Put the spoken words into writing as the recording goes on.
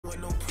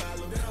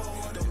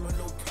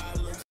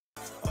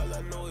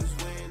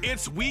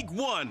It's week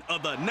 1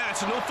 of the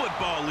National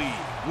Football League,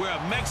 where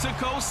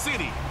Mexico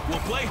City will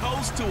play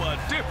host to a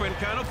different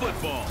kind of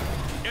football.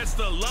 It's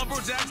the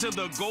Lumberjacks and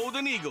the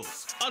Golden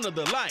Eagles under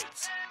the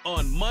lights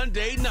on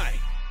Monday night.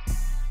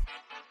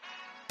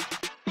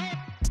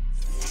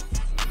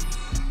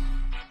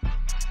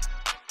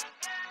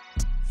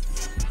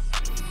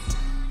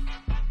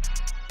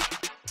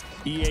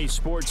 EA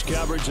Sports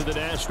coverage of the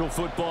National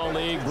Football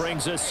League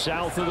brings us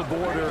south of the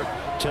border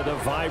to the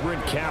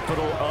vibrant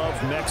capital of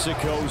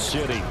Mexico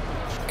City.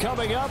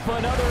 Coming up,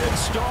 another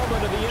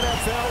installment of the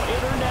NFL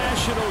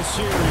International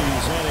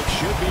Series, and it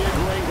should be a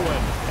great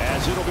one,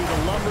 as it'll be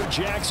the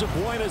Lumberjacks of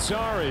Buenos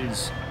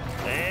Aires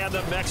and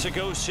the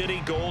Mexico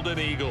City Golden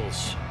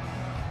Eagles.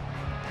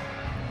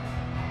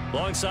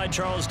 Alongside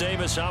Charles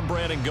Davis, I'm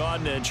Brandon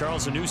Gaudin, and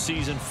Charles, a new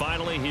season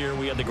finally here.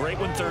 We had the great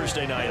one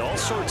Thursday night, all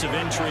sorts of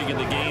intrigue in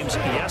the games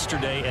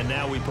yesterday, and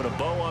now we put a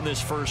bow on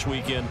this first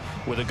weekend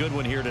with a good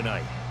one here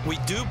tonight. We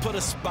do put a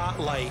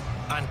spotlight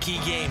on key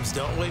games,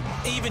 don't we?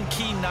 Even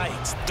key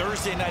nights.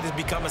 Thursday night has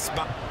become a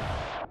spot.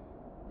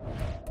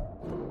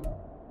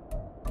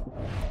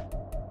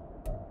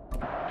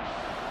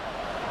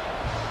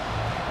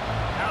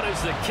 Out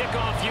is the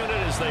kickoff unit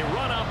as they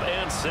run up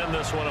and send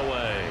this one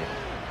away.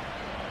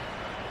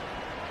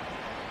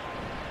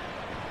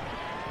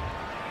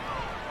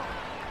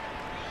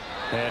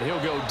 And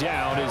he'll go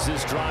down as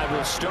this drive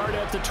will start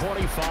at the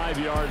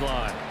 25-yard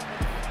line.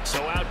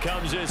 So out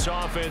comes this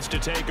offense to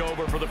take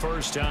over for the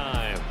first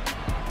time.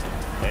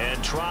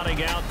 And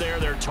trotting out there,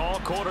 their tall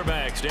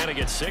quarterback standing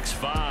at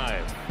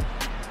 6'5".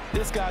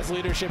 This guy's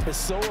leadership is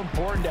so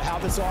important to how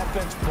this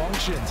offense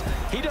functions.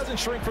 He doesn't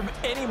shrink from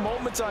any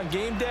moments on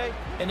game day,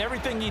 and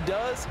everything he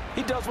does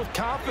with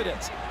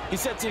confidence. He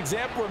sets the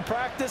example in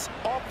practice,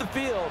 off the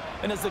field,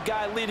 and is the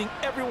guy leading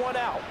everyone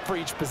out for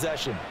each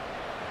possession.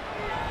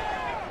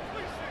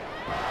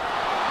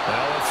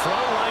 Well, a throw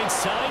right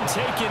side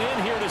taken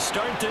in here to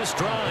start this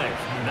drive.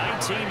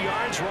 19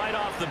 yards right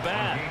off the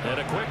bat and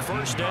a quick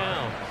first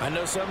down. I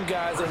know some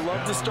guys that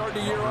love to start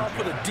the year off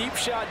with a deep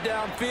shot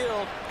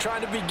downfield,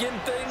 trying to begin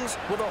things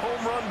with a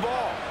home run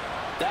ball.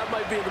 That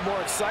might be the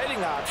more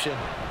exciting option,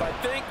 but I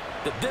think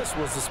that this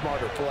was the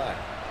smarter play.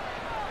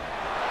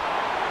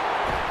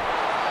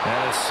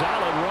 And a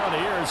solid run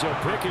here as he'll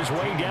pick his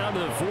way down to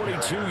the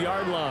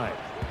 42-yard line.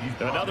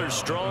 Another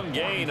strong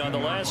gain on the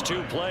last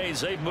two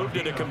plays. They've moved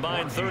it a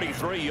combined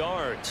 33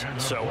 yards.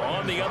 So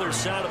on the other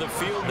side of the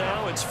field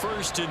now, it's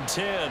 1st and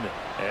 10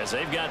 as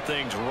they've got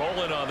things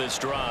rolling on this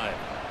drive.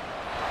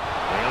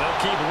 And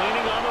they'll keep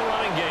leaning on the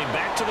running game.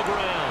 Back to the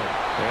ground.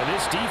 And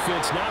this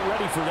defense not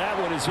ready for that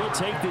one as he'll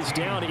take this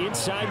down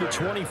inside the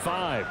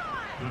 25.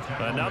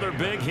 Another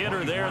big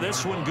hitter there.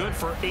 This one good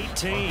for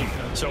 18.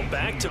 So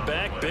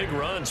back-to-back big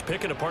runs,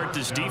 picking apart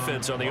this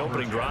defense on the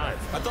opening drive.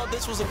 I thought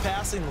this was a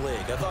passing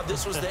league. I thought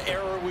this was the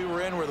era we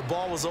were in where the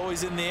ball was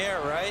always in the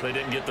air, right? They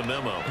didn't get the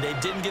memo. They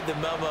didn't get the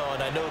memo,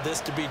 and I know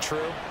this to be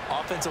true.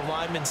 Offensive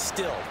linemen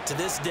still, to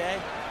this day,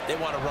 they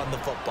want to run the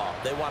football.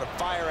 They want to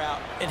fire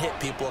out and hit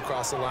people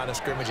across the line of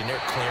scrimmage, and they're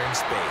clearing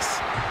space.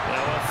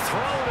 Now a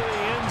throw to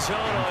the end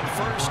zone on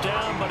first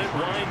down, but it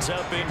winds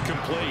up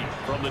incomplete.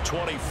 From the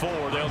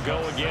 24, they'll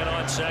go again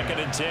on 2nd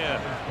and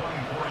 10.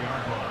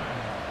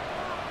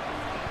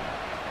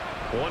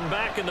 One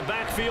back in the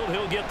backfield,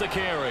 he'll get the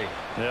carry.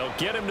 They'll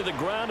get him to the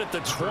ground at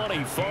the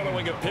 20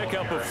 following a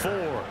pickup of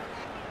 4.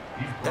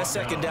 That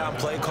second down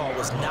play call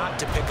was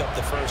not to pick up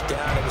the first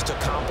down. It was to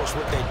accomplish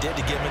what they did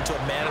to get them into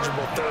a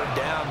manageable 3rd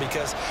down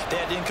because they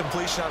had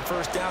incompletion on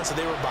first down, so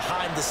they were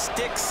behind the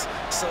sticks,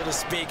 so to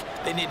speak.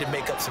 They needed to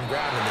make up some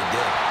ground, and they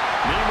did.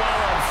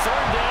 Meanwhile, on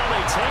 3rd down,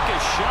 they take a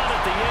shot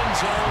at the end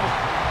zone,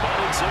 but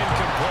it's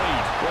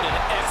incomplete. What an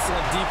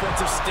excellent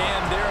defensive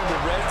stand there in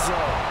the red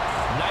zone.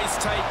 Nice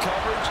tight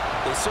coverage.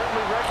 They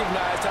certainly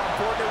recognized how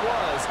important it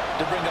was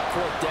to bring up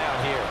 4th down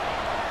here.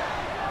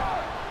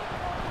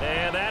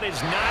 And that is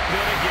not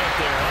going to get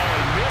there. Oh,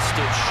 he missed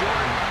it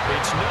short.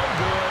 It's no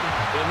good,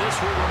 and this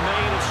will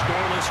remain a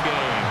scoreless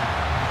game.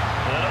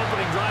 That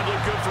opening drive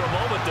looked good for a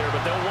moment there, but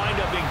they'll wind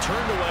up being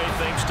turned away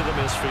thanks to the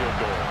missed field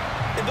goal.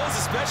 And those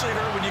especially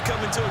hurt when you come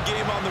into a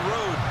game on the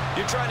road.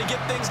 You're trying to get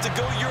things to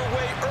go your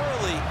way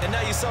early, and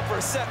now you suffer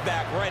a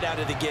setback right out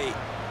of the gate.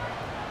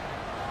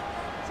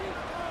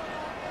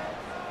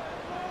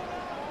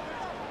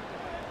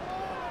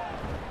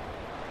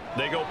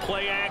 They go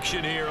play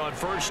action here on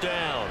first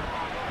down.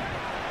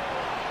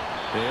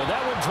 And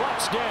that one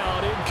drops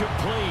down,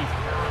 incomplete.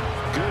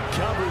 Good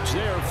coverage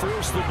there.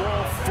 Force the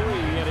ball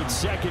free, and it's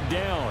 2nd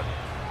down.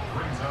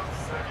 Brings up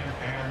 2nd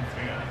and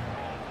 10.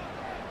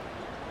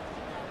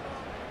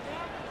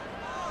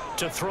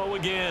 To throw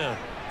again,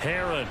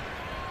 Heron.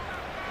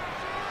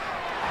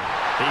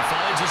 He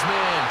finds his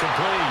man,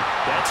 complete.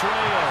 That's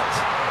Reyes.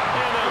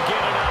 And they'll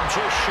get it up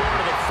just short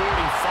of the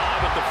 45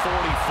 at the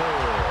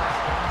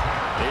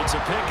 44. It's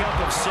a pickup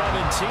of 17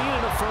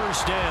 and a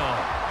first down.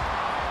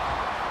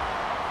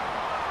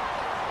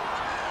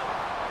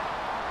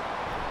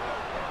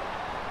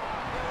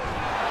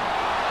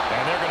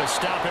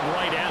 stop him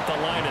right at the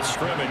line of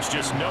scrimmage.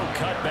 Just no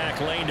cutback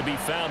lane to be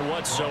found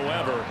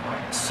whatsoever.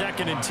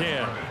 2nd and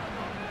 10.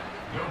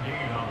 No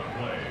gain on the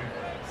play.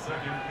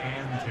 2nd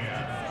and 10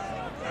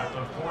 at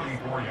the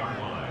 44-yard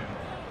line.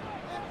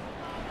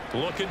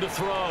 Looking to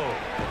throw.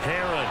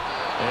 Herron.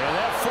 And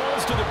that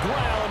falls to the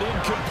ground,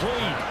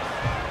 incomplete.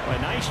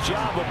 A nice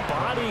job of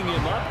bodying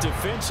him up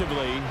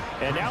defensively.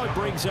 And now it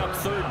brings up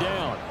 3rd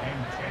down.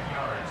 And 10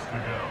 yards to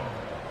go.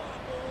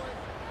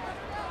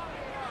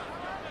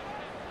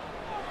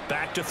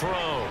 Back to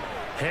throw.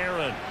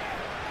 Herron.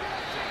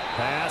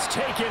 Pass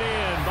taken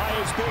in by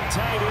his big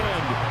tight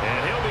end.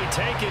 And he'll be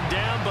taken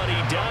down, but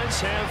he does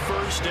have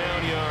 1st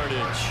down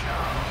yardage.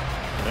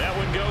 That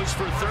one goes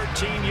for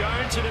 13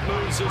 yards, and it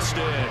moves the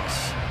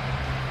sticks.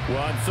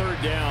 Well, on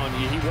 3rd down,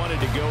 he wanted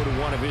to go to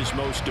one of his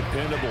most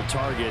dependable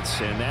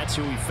targets, and that's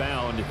who he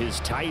found, his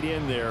tight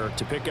end there,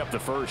 to pick up the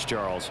first,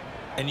 Charles.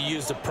 And you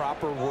used the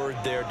proper word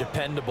there,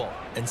 dependable,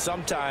 and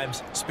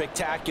sometimes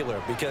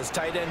spectacular, because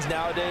tight ends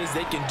nowadays,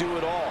 they can do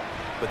it all.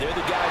 But they're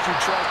the guys you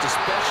trust,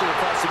 especially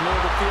across the middle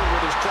of the field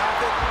where there's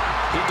traffic.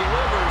 He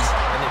delivers,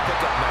 and they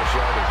pick up nice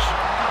yardage.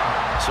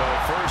 So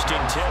 1st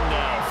and 10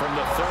 now from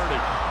the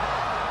 30.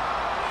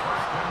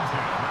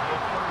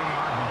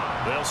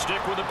 They'll stick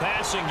with the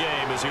passing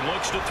game as he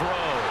looks to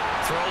throw.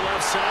 Throw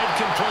left side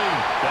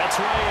complete. That's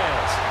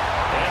Reyes.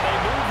 And they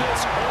move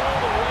this all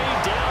the way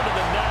down to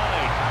the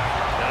 9.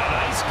 A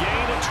nice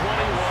gain of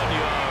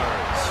 21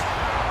 yards.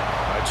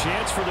 A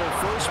chance for their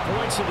first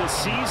points of the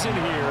season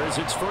here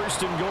as it's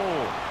 1st and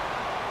goal.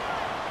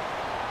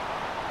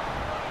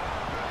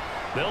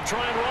 They'll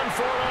try and run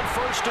for it on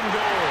 1st and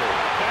goal.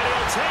 And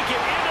he'll take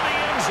it into the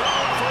end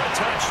zone for a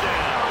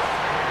touchdown.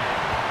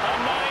 A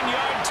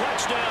 9-yard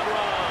touchdown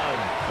run.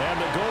 And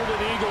the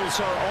Golden Eagles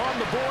are on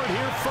the board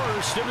here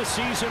first in the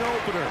season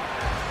opener.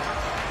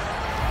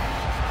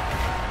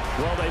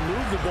 Well, they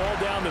move the ball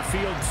down the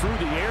field through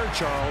the air,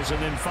 Charles,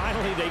 and then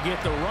finally they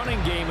get the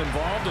running game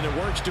involved, and it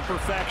works to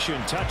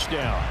perfection.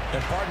 Touchdown.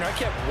 And, partner, I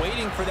kept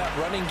waiting for that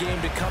running game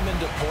to come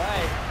into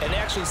play and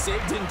actually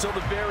saved it until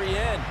the very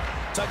end.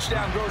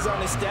 Touchdown goes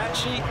on his stat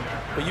sheet,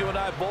 but you and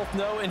I both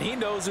know, and he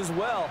knows as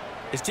well,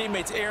 his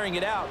teammates airing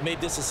it out made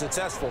this a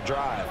successful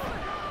drive.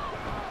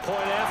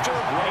 Point after,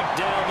 right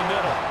down the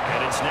middle.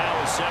 And it's now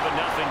a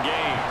 7-0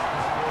 game.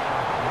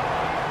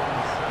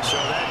 So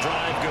that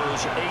drive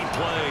goes 8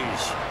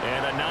 plays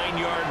and a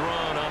 9-yard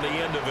run on the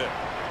end of it.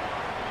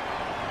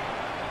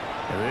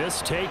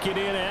 This taken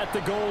in at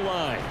the goal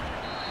line.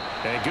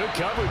 And good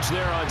coverage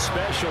there on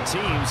special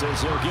teams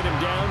as they'll get him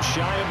down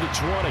shy of the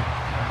 20.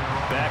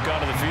 Back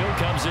onto the field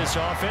comes this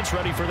offense,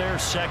 ready for their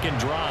 2nd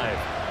drive.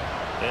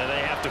 And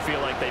they have to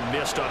feel like they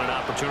missed on an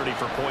opportunity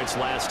for points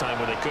last time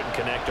when they couldn't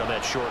connect on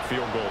that short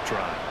field goal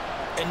try.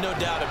 And no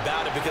doubt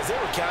about it, because they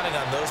were counting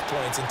on those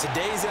points. In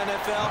today's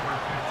NFL,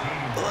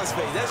 well, let's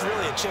face it, that's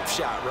really a chip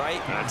shot,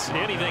 right? That's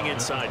anything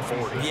inside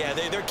 40. Yeah,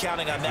 they're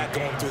counting on that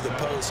going through the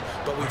post.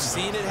 But we've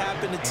seen it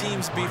happen to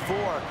teams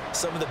before.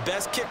 Some of the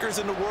best kickers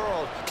in the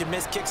world can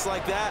miss kicks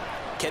like that.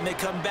 Can they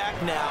come back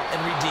now and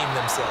redeem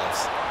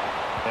themselves?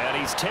 And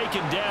he's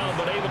taken down,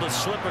 but able to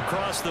slip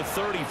across the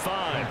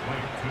 35.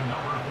 To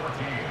number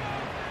 14.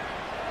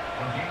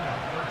 A gain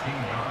of 13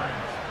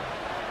 yards.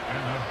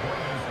 And the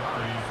Buenos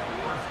Aires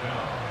 1st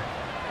down.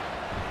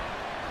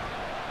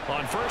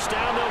 On 1st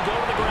down, they'll go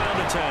to the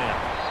ground attack.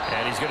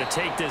 And he's going to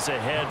take this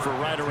ahead for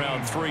right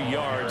around 3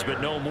 yards,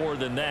 but no more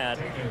than that.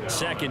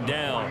 2nd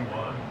down.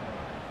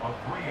 A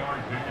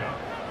 3-yard pickup.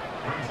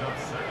 Brings up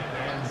 2nd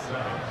and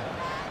 7.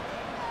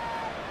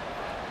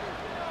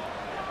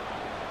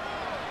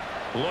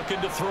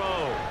 Looking to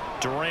throw.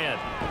 Durant.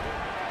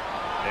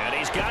 And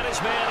he's got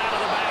his man out of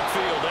the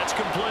backfield. That's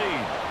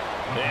complete.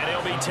 And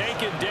he'll be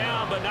taken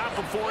down, but not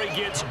before he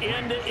gets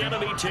into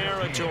enemy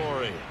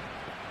territory.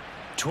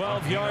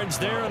 12 yards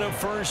there and a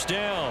 1st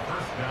down.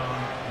 1st down,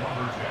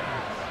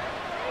 Lumberjacks.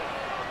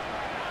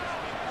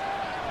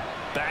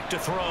 Back to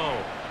throw.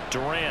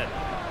 Durant.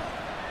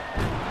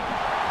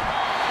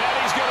 And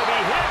he's going to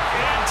be hit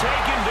and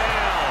taken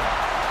down.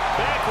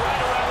 Back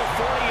right around the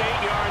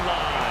 48-yard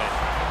line.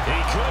 He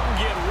couldn't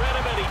get rid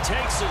of it. He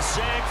takes a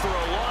sack for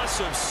a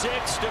loss of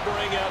 6 to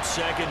bring up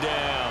 2nd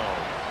down.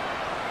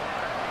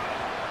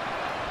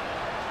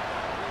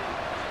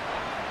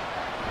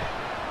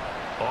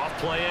 Off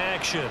play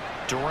action.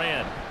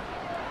 Durant.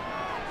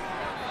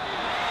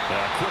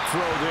 A quick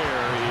throw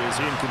there is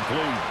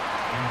incomplete.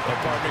 The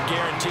partner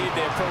guaranteed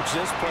they approach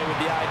this play with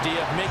the idea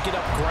of making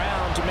up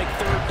ground to make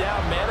 3rd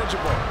down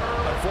manageable.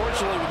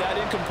 Unfortunately, with that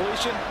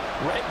incompletion,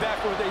 right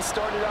back where they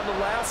started on the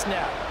last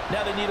snap.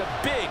 Now they need a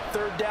big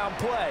 3rd down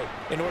play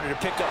in order to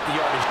pick up the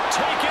yardage.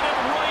 Taking it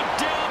right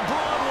down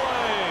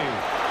Broadway.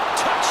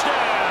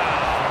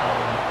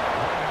 Touchdown.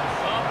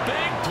 A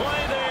big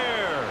play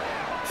there.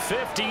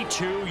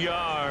 52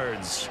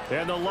 yards.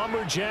 And the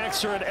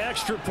Lumberjacks are an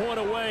extra point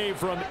away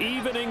from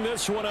evening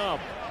this one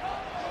up.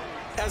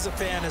 As a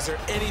fan, is there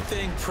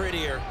anything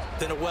prettier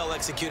than a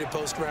well-executed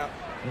post route?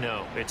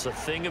 No, it's a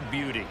thing of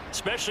beauty,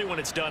 especially when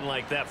it's done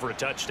like that for a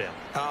touchdown.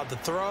 The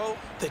throw,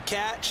 the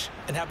catch,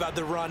 and how about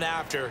the run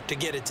after to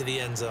get it to the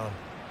end zone?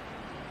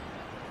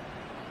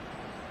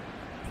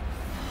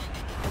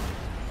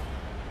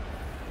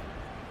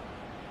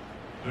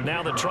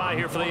 Now the try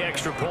here for the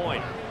extra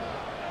point.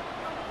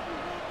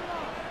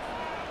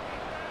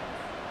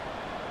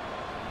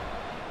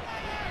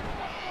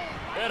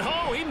 And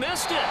oh, he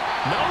missed it.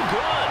 No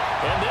good.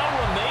 And they'll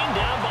remain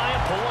down by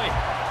a point.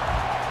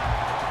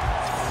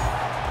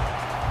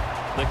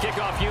 The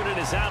kickoff unit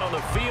is out on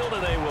the field,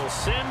 and they will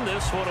send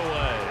this one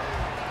away.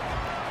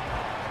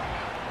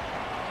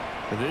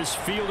 This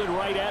fielded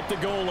right at the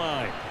goal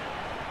line.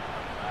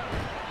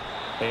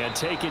 And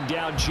taken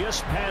down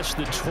just past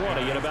the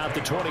 20 at about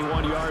the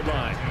 21-yard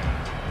line.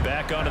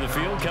 Back onto the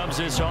field comes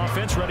this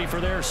offense, ready for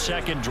their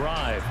second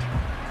drive.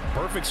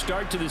 Perfect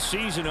start to the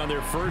season on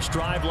their first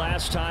drive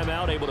last time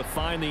out, able to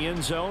find the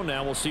end zone.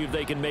 Now we'll see if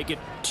they can make it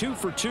 2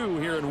 for 2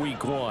 here in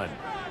week 1.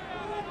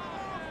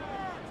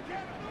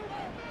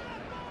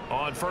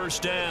 On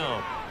first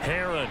down,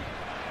 Heron.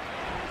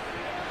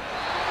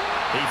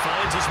 He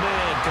finds his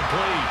man,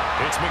 complete.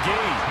 It's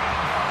McGee.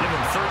 Give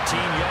him 13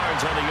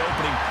 yards on the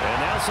opening.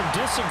 And now some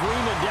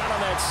disagreement down on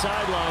that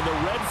sideline. The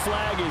red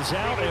flag is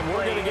out, and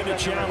we're going to get a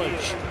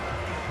challenge.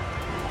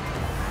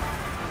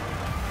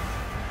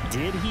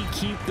 Did he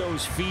keep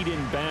those feet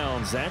in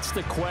bounds? That's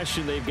the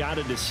question they've got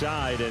to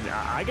decide. And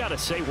I got to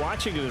say,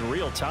 watching it in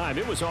real time,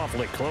 it was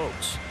awfully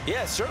close.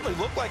 Yeah, it certainly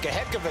looked like a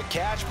heck of a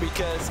catch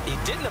because he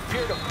didn't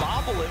appear to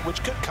bobble it,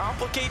 which could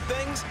complicate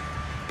things.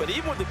 But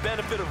even with the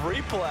benefit of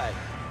replay,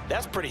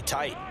 that's pretty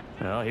tight.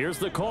 Well, here's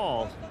the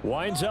call.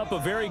 Winds up a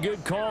very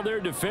good call there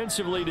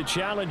defensively to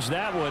challenge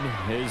that one,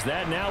 as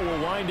that now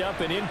will wind up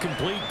an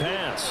incomplete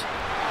pass.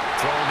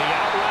 Throwing the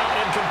out route,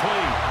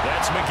 incomplete.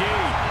 That's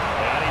McGee.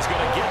 And he's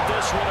going to get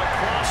this one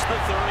across the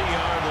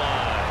 30-yard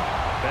line.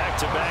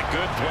 Back-to-back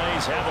good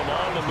plays have him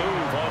on the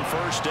move on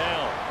first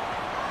down.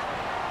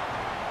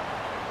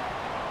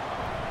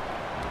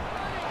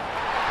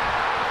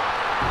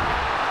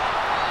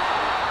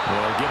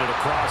 They'll get it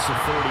across the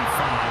 35.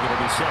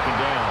 It'll be second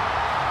down.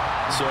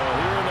 So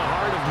here in the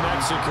heart of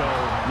Mexico,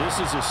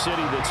 this is a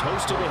city that's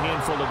hosted a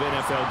handful of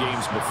NFL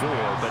games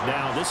before, but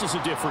now this is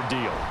a different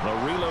deal. A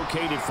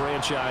relocated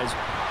franchise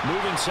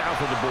moving south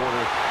of the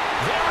border.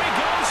 There he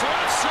goes,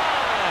 left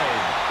side.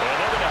 And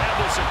they're going to have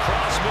this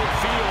across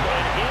midfield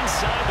and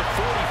inside the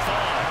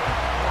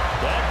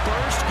 45. That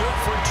burst good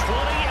for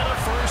 20 and a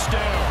first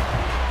down.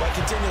 What I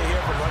continue to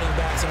hear from running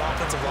backs and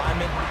offensive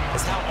linemen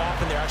is how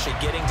often they're actually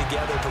getting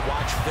together to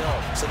watch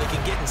film so they can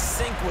get in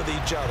sync with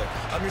each other,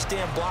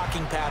 understand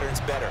blocking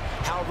patterns better,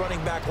 how a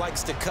running back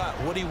likes to cut,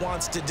 what he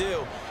wants to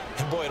do.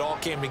 And, boy, it all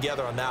came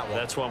together on that one.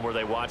 That's one where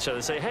they watch it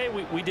and say, hey,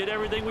 we did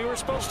everything we were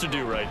supposed to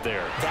do right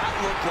there. That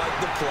looked like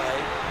the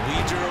play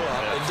we drew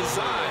up and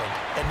designed.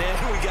 And then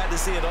we got to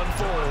see it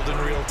unfold in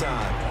real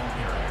time.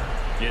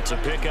 It's a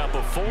pickup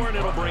of 4, and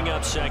it'll bring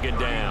up second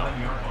down.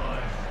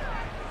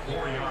 4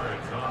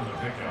 yards on the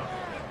pickup.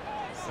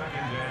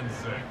 2nd and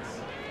 6.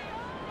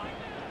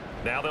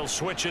 Now they'll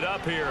switch it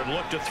up here and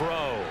look to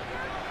throw.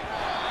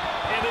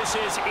 And this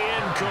is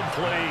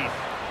incomplete.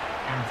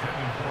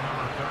 Intended for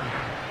number 30.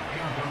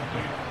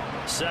 Incomplete.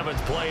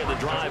 7th play of the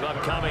drive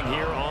upcoming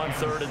here on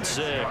 3rd and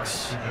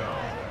 6.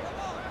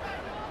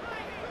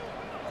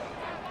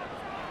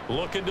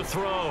 Looking to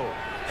throw.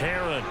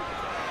 Heron.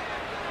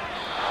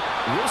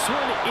 This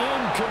one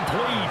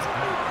incomplete.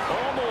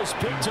 Almost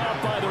picked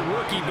up by the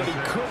rookie, but he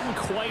couldn't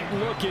quite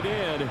look it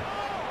in.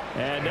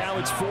 And now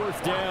it's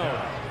 4th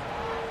down.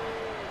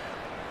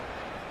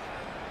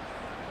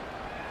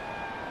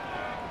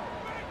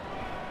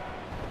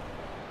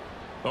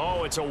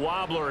 Oh, it's a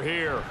wobbler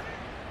here.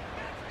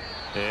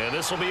 And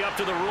this will be up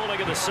to the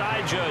ruling of the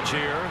side judge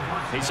here.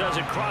 He says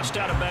it crossed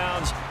out of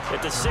bounds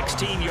at the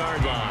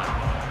 16-yard line.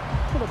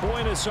 Well, the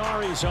Buenos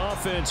Aires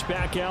offense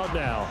back out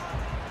now.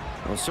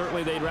 Well,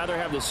 certainly they'd rather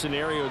have the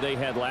scenario they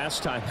had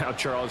last time out,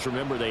 Charles.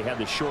 Remember, they had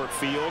the short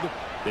field.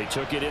 They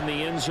took it in the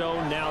end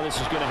zone. Now this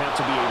is going to have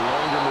to be a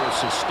longer, more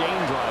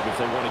sustained drive if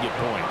they want to get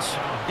points.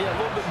 Yeah, a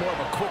little bit more of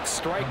a quick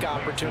strike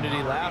opportunity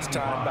last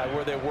time by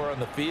where they were on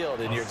the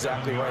field, and you're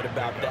exactly right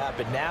about that.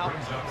 But now,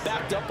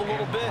 backed up a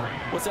little bit.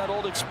 What's that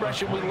old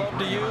expression we love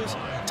to use?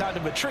 Time to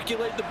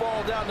matriculate the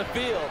ball down the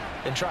field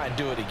and try and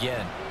do it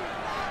again.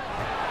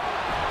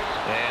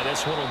 And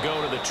this one will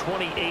go to the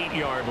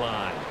 28-yard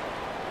line.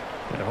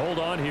 And hold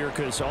on here,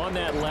 because on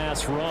that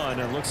last run,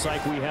 it looks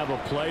like we have a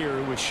player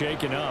who was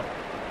shaken up.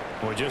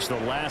 Well, just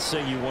the last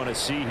thing you want to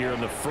see here in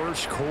the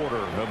first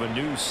quarter of a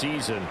new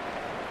season.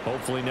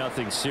 Hopefully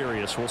nothing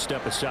serious. We'll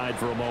step aside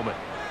for a moment.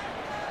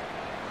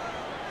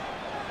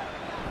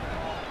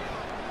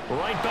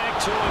 Right back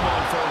to him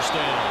on first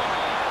down.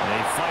 And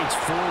he fights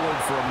forward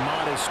for a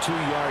modest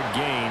 2-yard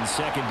gain,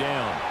 second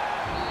down.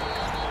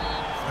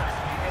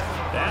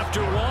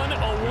 After one,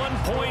 a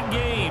one-point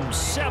game,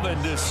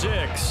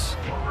 7-6.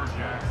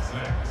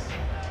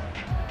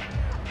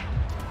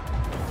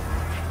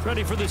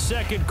 Ready for the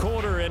second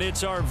quarter, and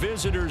it's our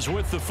visitors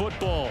with the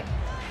football.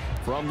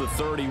 From the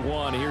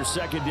 31, here's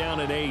second down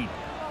and 8.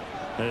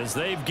 As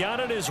they've got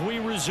it as we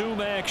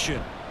resume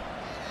action.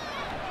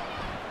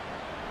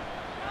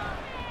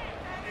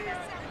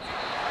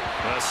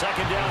 A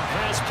second down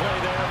pass play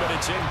there, but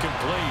it's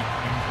incomplete.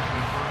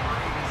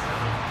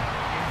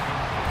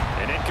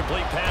 An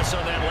incomplete pass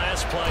on that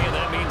last play, and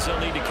that means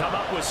they'll need to come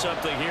up with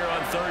something here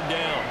on third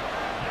down.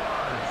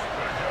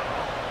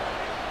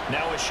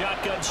 Now a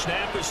shotgun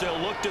snap as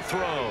they'll look to throw.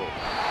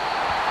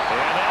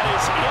 And that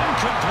is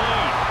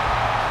incomplete.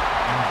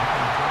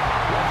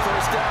 One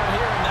first down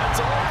here, and that's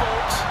all,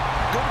 folks.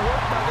 Good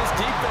work by this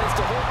defense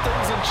to hold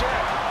things in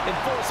check and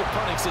force a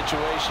punting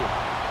situation.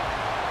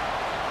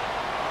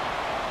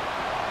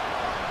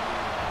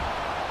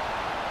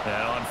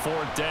 And on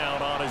fourth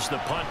down, on is the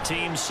punt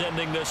team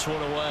sending this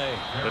one away.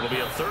 It'll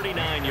be a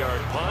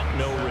 39-yard punt,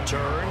 no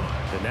return.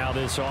 And now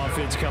this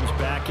offense comes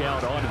back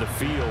out onto the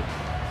field.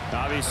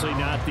 Obviously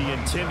not the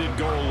intended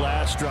goal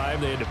last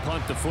drive. They had to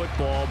punt the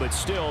football, but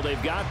still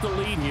they've got the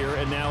lead here,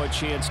 and now a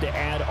chance to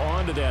add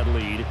on to that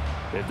lead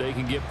if they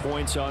can get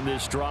points on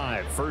this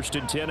drive. 1st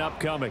and 10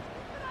 upcoming.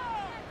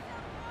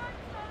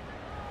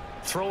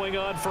 Throwing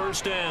on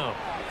first down.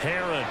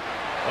 Herron.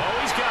 Oh,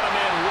 he's got a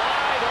man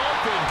wide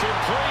open,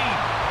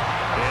 complete.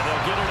 And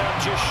they'll get it up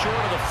just short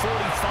of the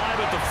 45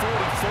 at the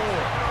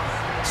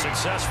 44.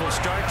 Successful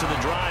start to the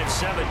drive,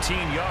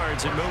 17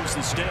 yards, and moves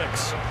the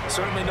sticks.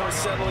 Certainly no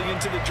settling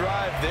into the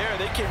drive there.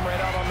 They came right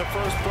out on the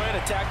first play and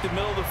attacked the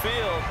middle of the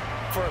field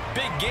for a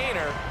big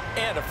gainer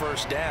and a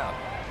first down.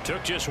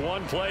 Took just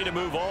one play to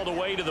move all the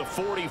way to the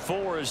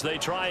 44 as they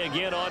try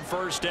again on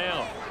first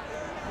down.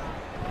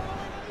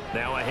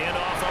 Now a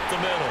handoff up the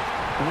middle.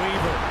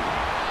 Weaver.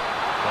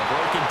 A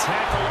broken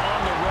tackle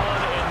on the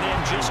run, and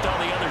then just on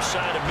the other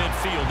side of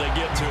midfield they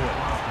get to it.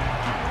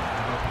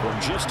 From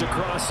just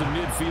across the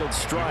midfield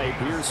stripe,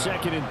 here's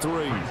 2nd and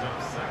 3.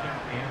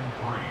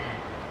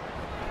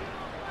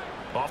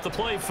 Off the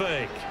play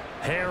fake.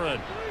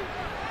 Herron.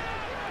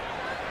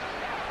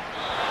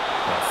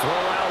 A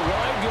throw out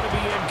wide, going to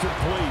be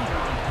incomplete.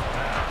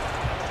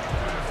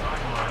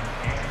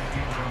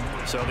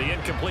 So the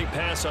incomplete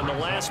pass on the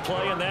last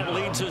play, and that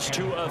leads us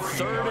to a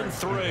 3rd and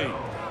 3.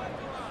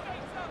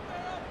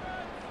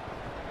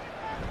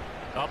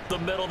 Up the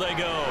middle they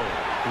go.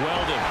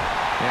 Weldon.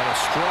 And a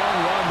strong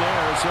run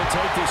there as he'll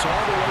take this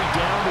all the way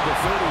down to the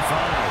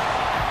 35.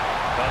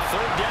 A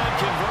 3rd down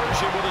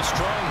conversion with a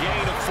strong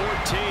gain of 14.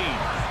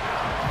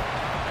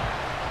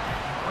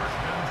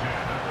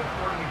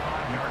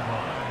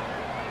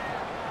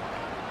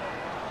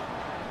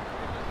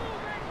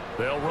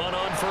 They'll run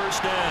on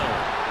first down.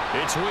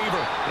 It's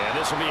Weaver. And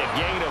this will be a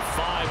gain of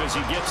 5 as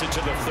he gets it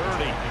to the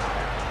 30.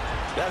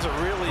 That's a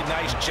really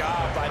nice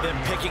job by them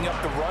picking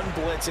up the run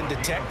blitz and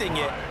detecting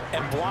it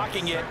and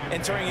blocking it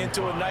and turning it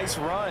into a nice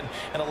run.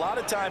 And a lot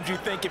of times you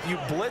think if you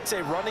blitz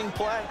a running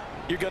play,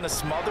 you're going to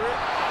smother it.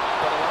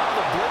 But a lot of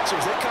the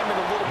blitzers, they come in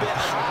a little bit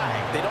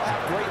high. They don't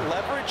have great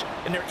leverage,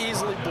 and they're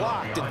easily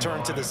blocked and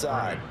turned to the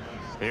side.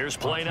 Here's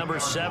play number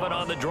 7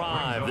 on the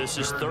drive. This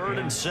is 3rd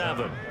and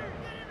 7.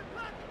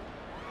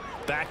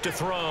 Back to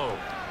throw.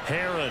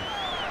 Herron.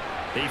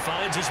 He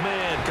finds his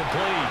man.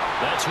 Complete.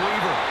 That's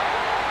Weaver.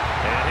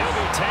 And he'll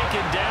be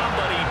taken down,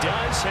 but he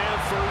does have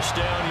first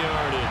down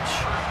yardage.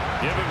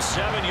 Give him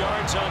 7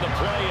 yards on the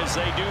play as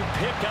they do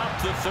pick up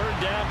the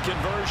 3rd down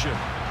conversion.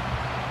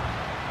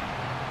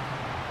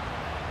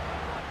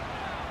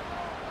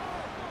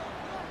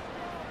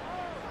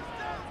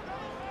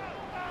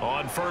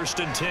 On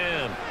 1st and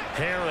 10,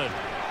 Herron.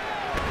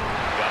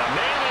 Got a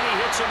man, and he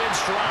hits him in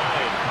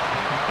stride.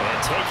 And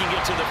taking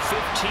it to the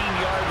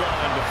 15-yard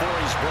line before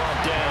he's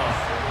brought down.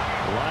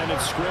 Line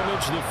of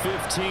scrimmage, the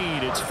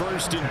 15. It's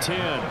 1st and 10.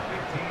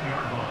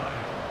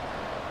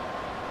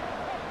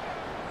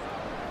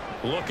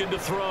 Looking to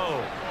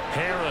throw.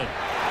 Herron.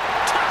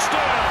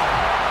 Touchdown!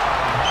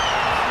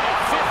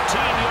 A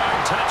 15-yard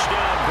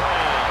touchdown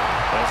grab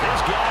as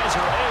his guys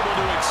are able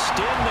to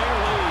extend their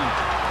lead.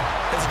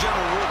 As a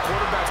general rule,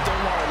 quarterbacks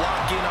don't want to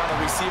lock in on a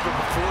receiver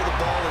before the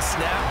ball is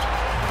snapped.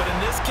 But in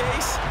this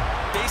case,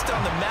 based on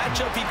the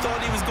matchup he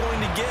thought he was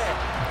going to get,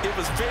 it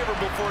was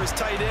favorable for his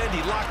tight end.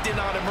 He locked in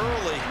on him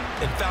early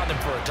and found him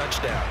for a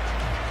touchdown.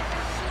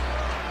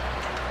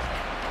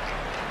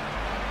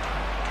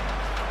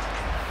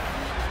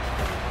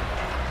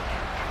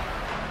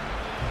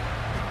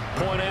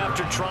 Point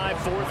after try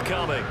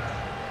forthcoming.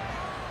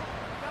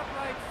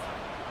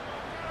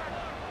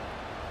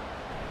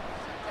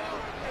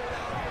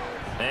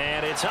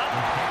 And it's up.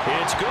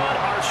 It's good.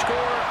 Our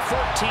score,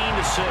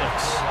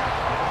 14-6.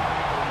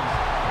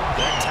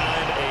 That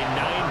time, a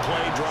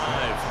 9-play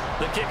drive.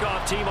 The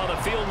kickoff team on the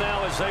field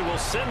now as they will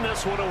send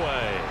this one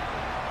away.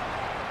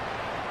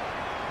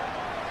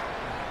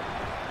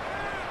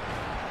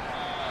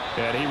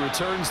 And he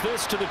returns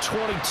this to the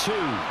 22.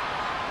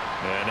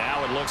 And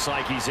now it looks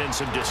like he's in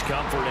some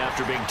discomfort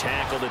after being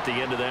tackled at the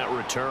end of that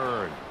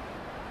return.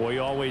 Well,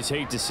 you always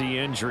hate to see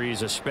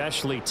injuries,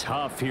 especially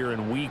tough here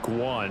in week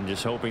 1.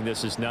 Just hoping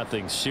this is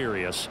nothing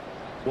serious.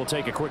 We'll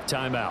take a quick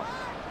timeout.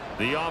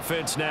 The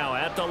offense now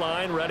at the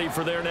line, ready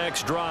for their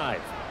next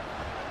drive.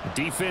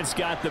 Defense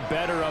got the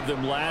better of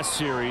them last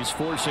series,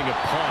 forcing a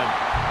punt.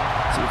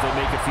 See if they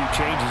make a few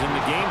changes in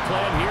the game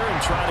plan here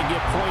and try to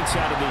get points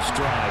out of this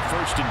drive.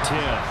 1st and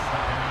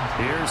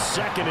 10. Here's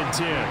 2nd and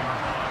 10.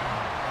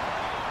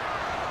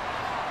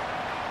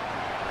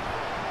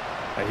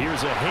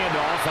 Here's a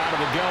handoff out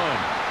of the gun.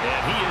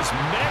 And he is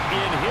met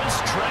in his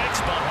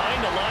tracks behind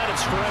the line of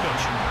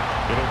scrimmage.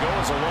 It'll go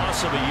as a loss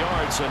of a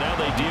yard, so now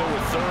they deal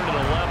with 3rd and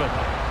 11.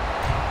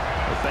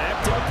 They're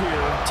backed up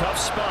here. Tough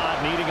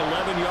spot, needing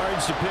 11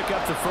 yards to pick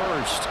up the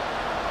first.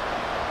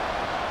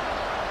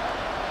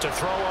 To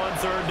throw on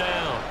 3rd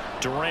down.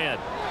 Durant.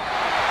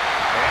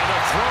 And the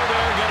throw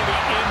there going to be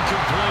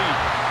incomplete.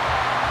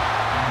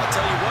 I'll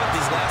tell you what,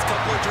 these last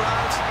couple of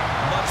drives,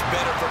 much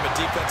better from a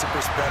defensive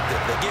perspective.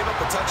 They gave up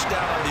a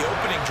touchdown on the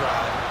opening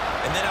drive,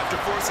 and then after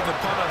forcing a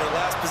punt on their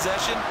last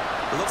possession,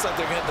 it looks like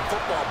they're going to get the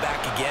football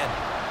back again.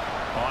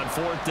 On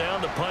 4th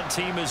down, the punt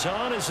team is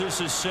on as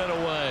this is sent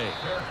away.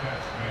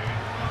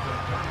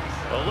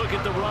 A look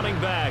at the running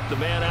back, the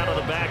man out of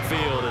the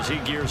backfield as he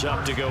gears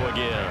up to go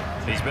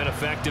again. He's been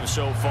effective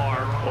so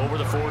far, over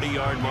the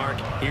 40-yard mark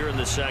here in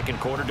the second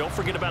quarter. Don't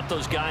forget about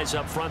those guys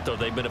up front, though.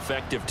 They've been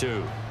effective,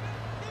 too.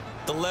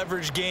 The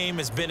leverage game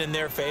has been in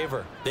their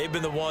favor. They've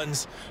been the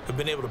ones who've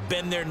been able to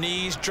bend their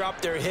knees, drop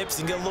their hips,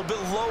 and get a little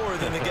bit lower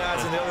than the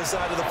guys on the other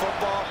side of the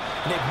football,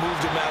 and they've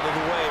moved them out of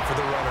the way for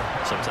the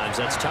runner. Sometimes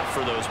that's tough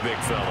for those big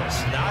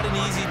fellas. Not an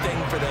easy thing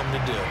for them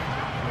to do.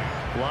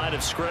 Line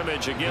of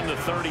scrimmage, again the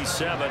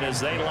 37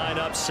 as they line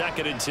up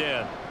 2nd and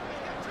 10.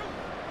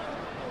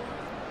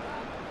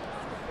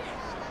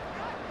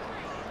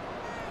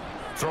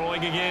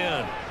 Throwing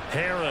again.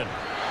 Herron.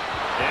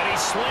 And he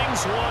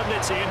slings one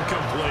that's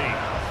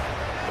incomplete.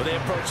 Well, they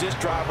approached this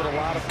drive with a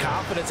lot of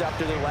confidence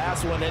after their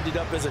last one ended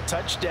up as a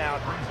touchdown.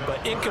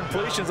 But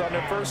incompletions on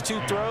their first 2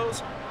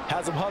 throws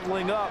has them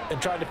huddling up and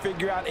trying to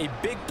figure out a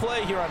big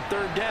play here on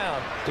 3rd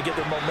down to get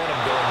their momentum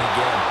going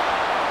again.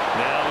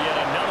 Now yet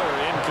another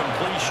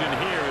incompletion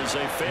here as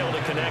they fail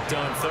to connect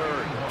on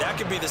 3rd. That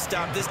could be the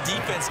stop this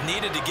defense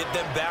needed to get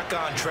them back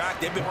on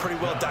track. They've been pretty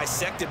well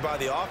dissected by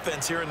the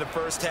offense here in the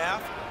first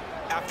half.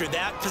 After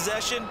that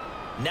possession,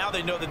 now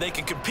they know that they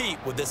can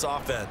compete with this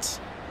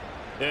offense.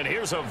 And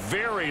here's a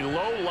very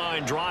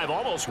low-line drive,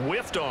 almost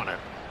whiffed on it.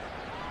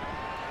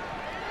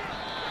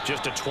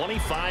 Just a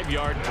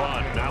 25-yard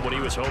punt, not what he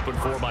was hoping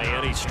for by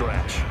any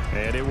stretch.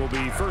 And it will be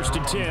 1st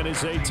and 10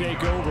 as they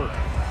take over.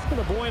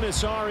 The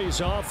Buenos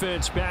Aires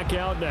offense back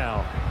out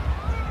now.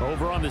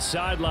 Over on the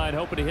sideline,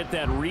 hoping to hit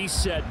that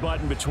reset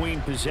button between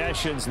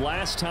possessions.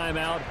 Last time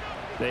out,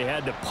 they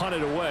had to punt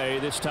it away.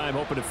 This time,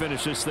 hoping to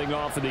finish this thing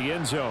off in the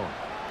end zone.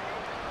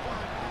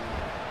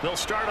 They'll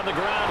start on the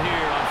ground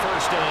here on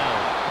 1st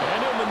down.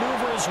 And he'll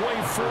maneuver his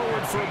way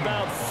forward for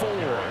about 4.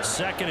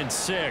 2nd and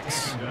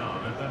 6.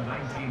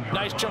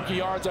 Nice chunky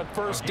yards on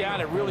 1st down.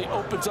 It really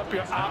opens up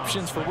your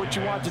options for what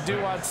you want to do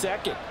on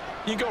 2nd.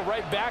 You go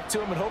right back to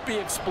him and hope he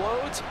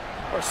explodes,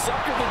 or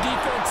sucker the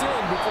defense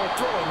in before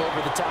throwing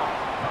over the top.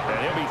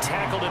 And he'll be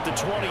tackled at the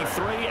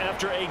 23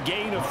 after a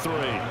gain of 3.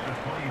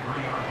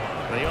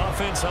 The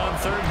offense on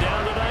 3rd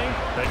down today,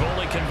 they've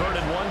only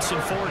converted once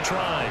in 4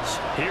 tries.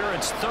 Here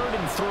it's 3rd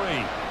and 3.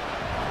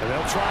 And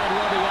they'll try and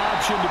run the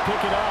option to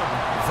pick it up.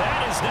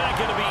 That is not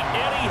going to be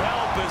any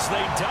help as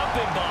they dump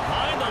him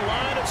behind the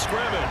line of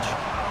scrimmage.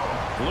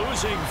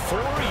 Losing 4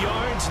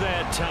 yards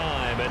that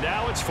time, and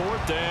now it's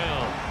 4th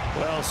down.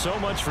 Well, so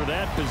much for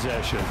that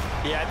possession.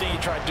 Yeah, I think he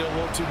tried doing a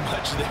little too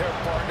much there,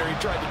 partner. He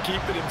tried to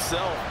keep it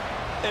himself.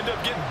 Ended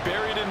up getting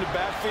buried in the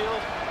backfield,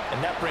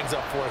 and that brings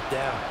up 4th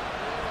down.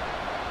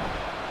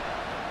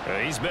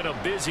 He's been a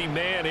busy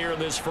man here in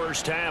this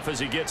first half as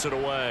he gets it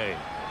away.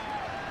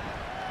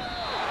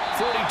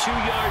 42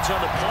 yards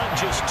on the punt,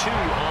 just 2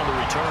 on the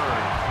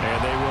return. And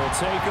they will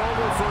take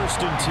over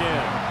 1st and 10.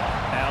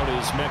 Out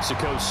is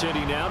Mexico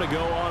City now to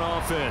go on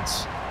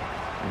offense.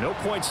 No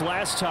points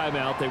last time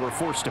out. They were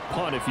forced to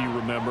punt, if you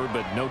remember,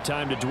 but no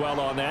time to dwell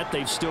on that.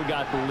 They've still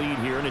got the lead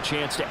here and a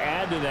chance to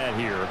add to that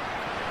here.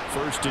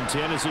 1st and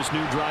 10 as this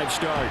new drive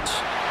starts.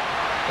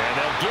 And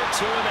they'll get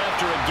to him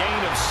after a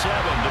gain of 7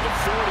 to the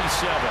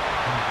 47.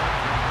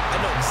 I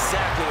know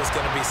exactly what's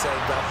going to be said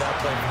about that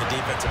play from the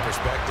defensive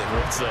perspective.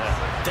 What's that?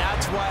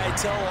 That's why I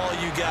tell all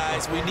you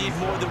guys we need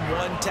more than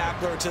one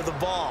tackler to the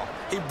ball.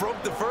 He broke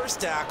the first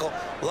tackle.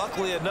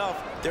 Luckily enough,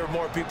 there were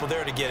more people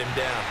there to get him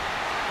down.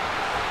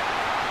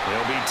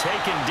 He'll be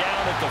taken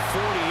down at the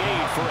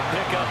 48 for a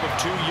pickup of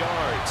 2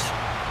 yards.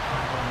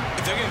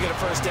 If they're going to get a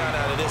first down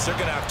out of this, they're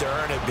going to have to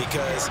earn it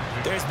because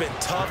there's been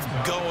tough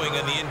going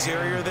in the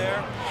interior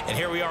there. And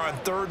here we are on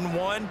 3rd and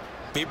 1.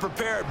 Be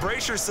prepared.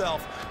 Brace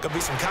yourself. Going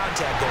to be some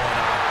contact going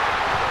on.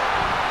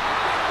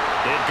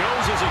 It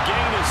goes as a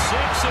gain of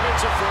 6, and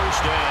it's a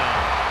first down.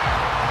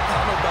 I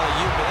don't know about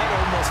you, but that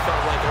almost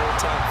felt like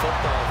old-time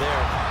football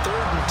there.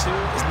 3rd and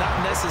 2 is not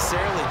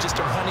necessarily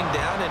just a running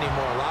down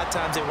anymore. A lot of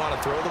times they want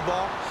to throw the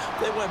ball.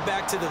 They went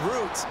back to the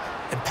roots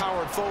and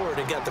powered forward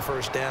and got the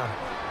first down.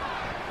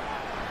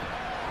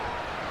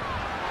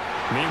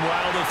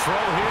 Meanwhile, the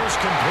throw here is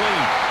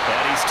complete.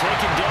 And he's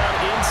taken down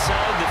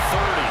inside the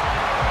 30.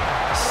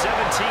 17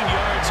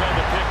 yards on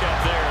the pickup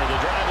there. The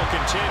drive will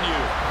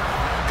continue.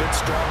 Good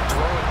strong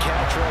throw and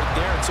catch right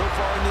there. And so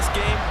far in this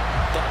game,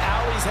 the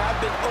alleys have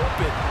been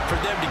open for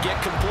them to get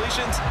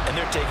completions, and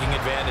they're taking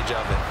advantage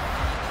of it.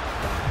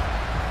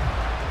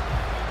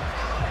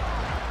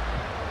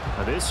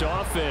 This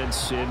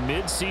offense in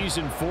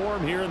midseason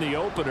form here in the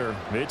opener.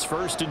 It's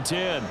 1st and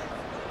 10.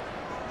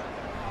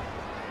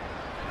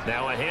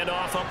 Now a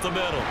handoff up the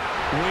middle.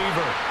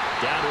 Weaver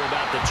down to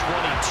about the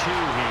 22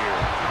 here.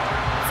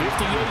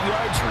 58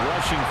 yards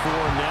rushing for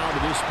him now to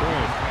this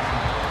point.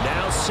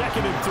 Now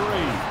 2nd and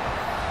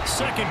 3.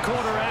 Second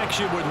quarter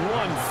action with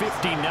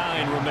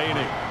 1:59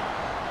 remaining.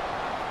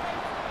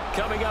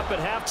 Coming up at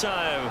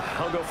halftime,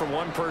 I'll go from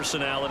one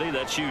personality,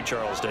 that's you,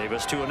 Charles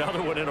Davis, to another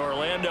one in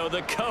Orlando,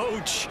 the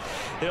coach.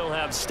 He'll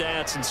have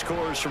stats and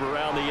scores from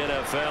around the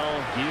NFL.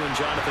 You and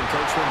Jonathan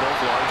Coachman both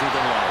larger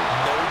than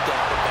life. No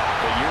doubt about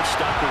it. But you're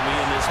stuck with me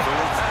in this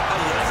booth.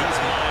 Yes,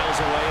 He's miles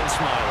away and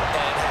smiling.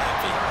 And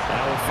happy.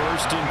 Now a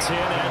 1st and 10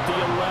 at the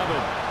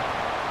 11.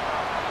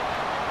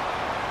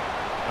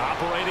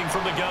 Operating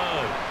from the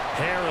gun.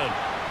 Herron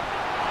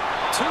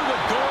to the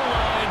goal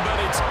line, but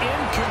it's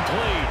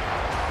incomplete.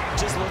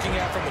 Just looking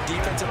at from a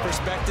defensive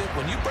perspective,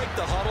 when you break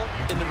the huddle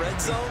in the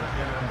red zone,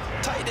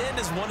 tight end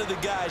is one of the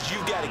guys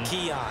you've got a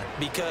key on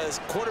because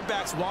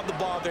quarterbacks want the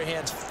ball in their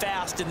hands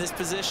fast in this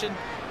position,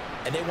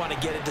 and they want to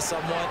get it to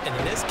someone. And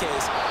in this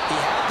case, he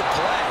had the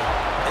play.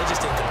 They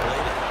just didn't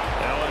complete it.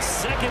 Now a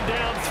 2nd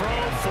down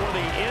throw for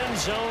the end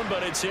zone,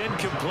 but it's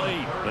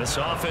incomplete. This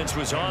offense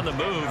was on the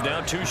move.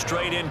 Now 2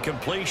 straight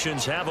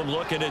incompletions have them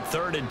looking at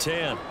 3rd and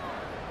 10.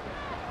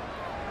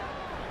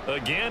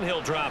 Again,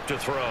 he'll drop to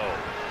throw.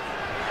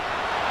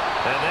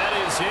 And that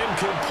is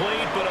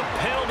incomplete, but a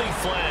penalty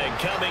flag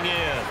coming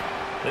in.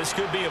 This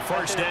could be a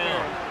 1st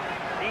down.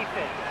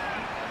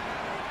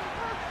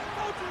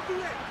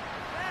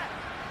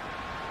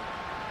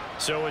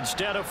 So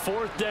instead of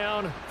 4th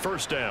down,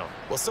 1st down.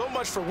 Well, so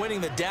much for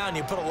winning the down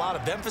you put a lot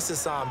of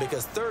emphasis on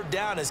because 3rd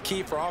down is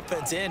key for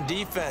offense and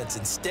defense.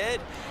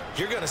 Instead,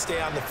 you're going to stay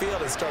on the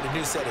field and start a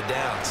new set of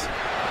downs.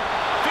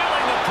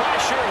 Feeling the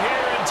pressure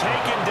here and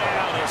taken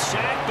down. A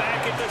sack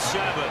back at the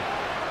 7.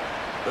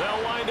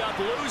 They'll wind up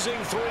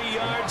losing 3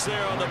 yards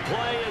there on the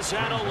play as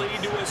that'll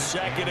lead to a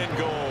 2nd and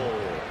goal.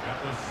 At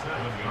the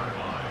 7-yard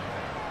line.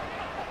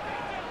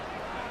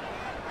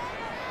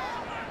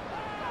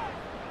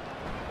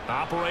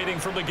 Operating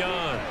from the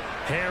gun.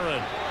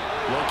 Herron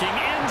looking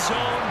end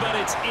zone, but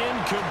it's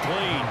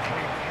incomplete.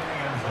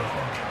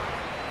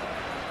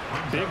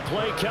 Big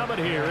play coming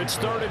here. It's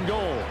 3rd and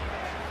goal.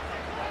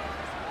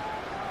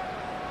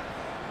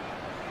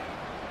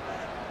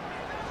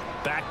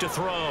 Back to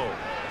throw.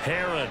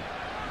 Herron.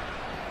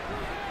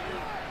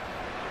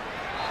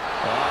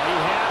 He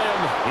had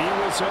him. He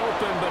was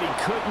open, but he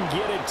couldn't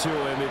get it to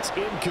him. It's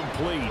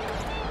incomplete.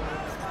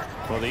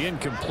 Well, the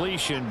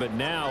incompletion, but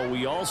now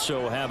we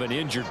also have an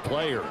injured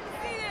player.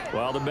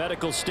 While the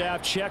medical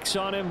staff checks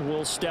on him,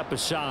 we'll step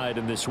aside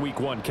in this Week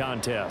 1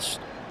 contest.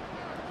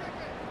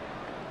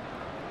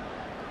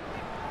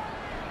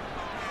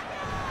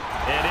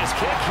 And his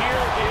kick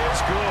here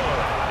is good.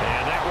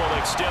 And that will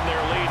extend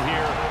their lead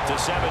here to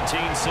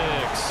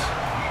 17-6.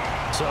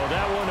 So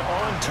that one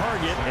on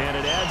target, and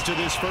it adds to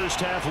this first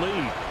half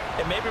lead.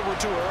 And maybe we're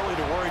too early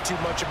to worry too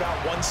much about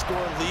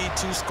 1-score lead,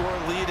 2-score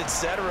lead,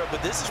 etc.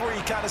 But this is where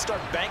you kind of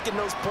start banking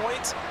those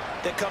points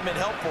that come in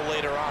helpful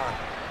later on.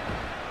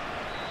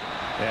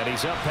 And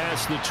he's up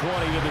past the 20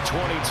 to the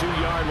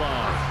 22-yard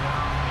line.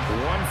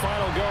 One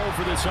final go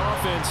for this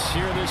offense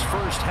here in this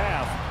first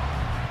half.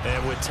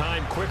 And with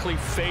time quickly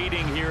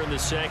fading here in the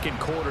 2nd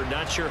quarter,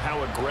 not sure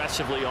how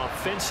aggressively,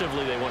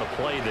 offensively they want to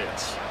play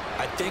this.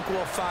 I think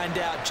we'll find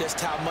out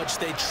just how much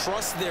they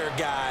trust their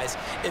guys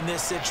in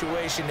this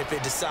situation if they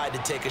decide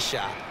to take a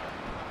shot.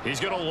 He's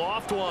going to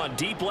loft one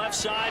deep left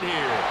side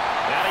here.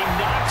 And he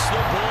knocks the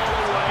ball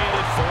away, and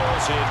it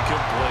falls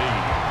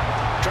incomplete.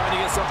 Trying to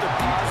get something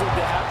positive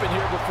to happen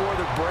here before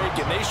the break,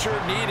 and they sure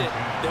need it.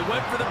 They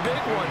went for the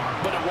big one,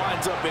 but it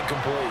winds up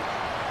incomplete.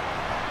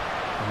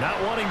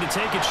 Not wanting to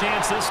take a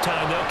chance this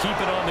time, they'll keep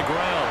it on the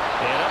ground.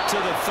 And up to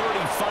the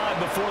 35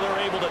 before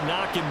they're able to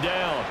knock him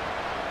down.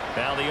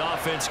 Now the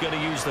offense going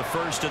to use the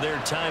first of their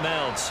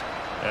timeouts,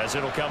 as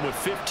it'll come with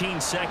 15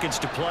 seconds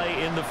to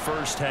play in the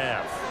first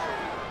half.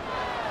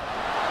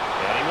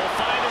 And he will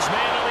find his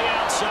man on the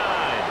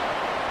outside.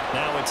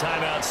 Now a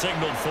timeout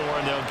signaled for,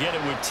 and they'll get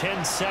it with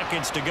 10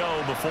 seconds to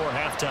go before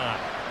halftime.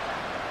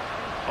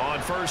 On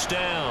 1st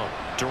down,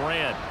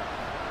 Durant.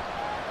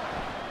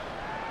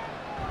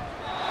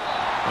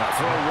 Now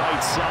throw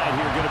right side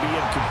here, going to be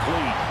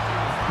incomplete.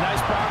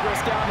 Nice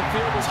progress down the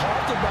field was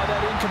halted by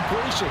that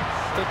incompletion.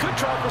 They could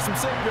try for some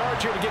safe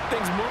yards here to get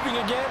things moving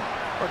again,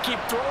 or keep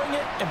throwing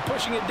it and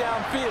pushing it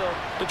downfield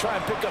to try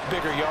and pick up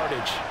bigger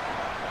yardage.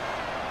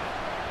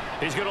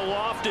 He's going to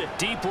loft it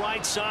deep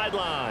right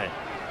sideline.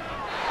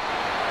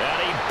 And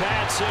he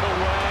bats it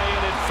away,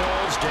 and it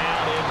falls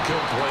down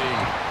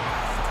incomplete.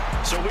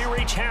 So we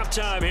reach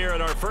halftime here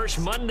in our first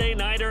Monday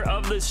Nighter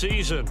of the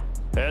season.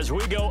 As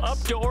we go up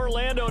to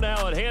Orlando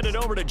now and hand it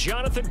over to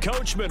Jonathan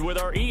Coachman with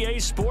our EA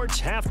Sports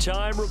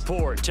Halftime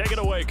Report. Take it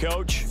away,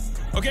 Coach.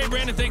 Okay,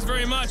 Brandon, thanks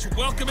very much.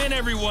 Welcome in,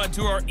 everyone,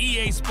 to our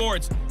EA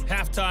Sports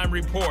Halftime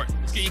Report.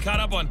 Let's get you caught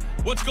up on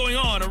what's going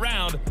on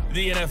around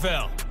the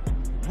NFL.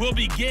 We'll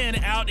begin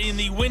out in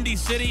the Windy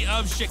City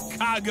of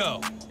Chicago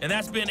And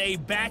that's been a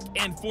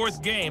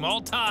back-and-forth game,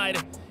 all tied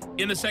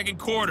in the second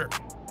quarter.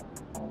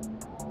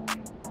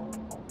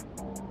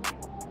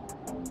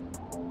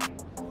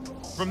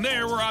 From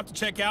there, we're off to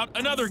check out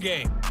another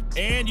game.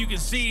 And you can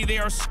see they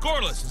are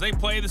scoreless as they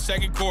play the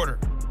second quarter.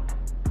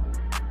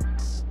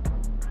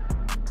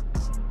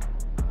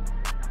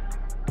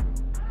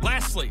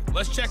 Lastly,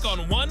 let's check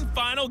on one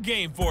final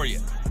game for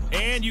you.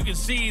 And you can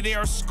see they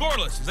are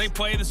scoreless as they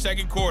play the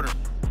second quarter.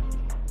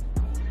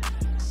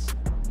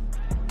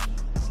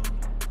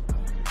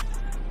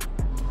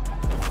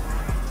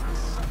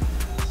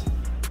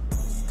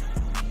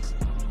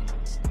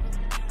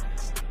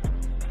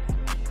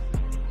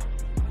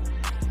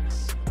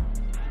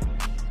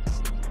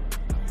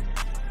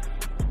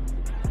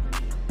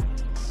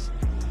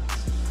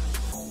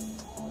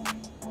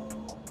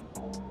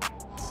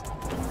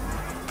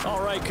 All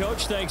right,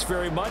 Coach, thanks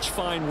very much.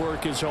 Fine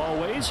work as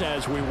always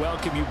as we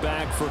welcome you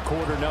back for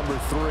quarter number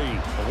 3.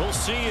 We'll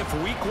see if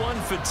week 1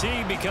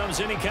 fatigue becomes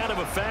any kind of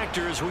a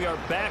factor as we are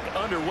back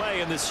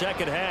underway in the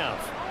second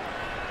half.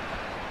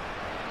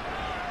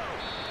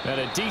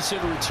 And a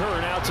decent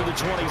return out to the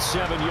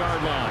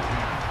 27-yard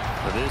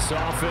line. This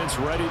offense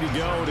ready to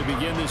go to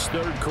begin this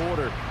third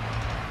quarter.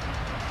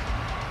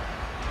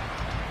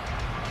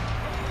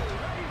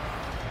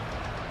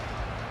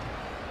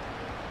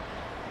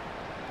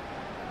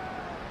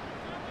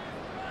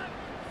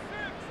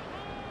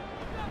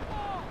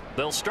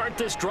 They'll start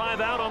this drive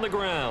out on the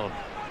ground.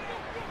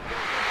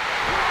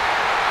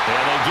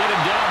 And they get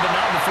him down, but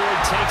not before he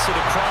takes it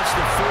across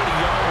the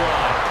 40-yard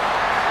line.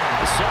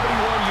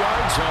 71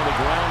 yards on the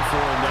ground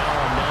for him now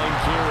on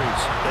 9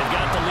 carries. They've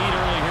got the lead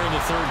early here in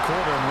the third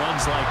quarter, and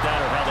runs like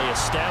that are how they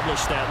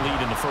established that lead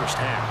in the first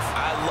half.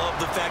 I love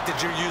the fact that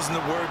you're using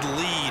the word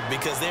lead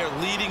because they are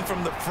leading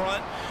from the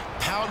front,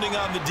 pounding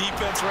on the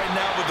defense right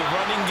now with the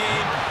running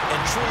game, and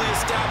truly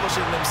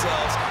establishing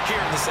themselves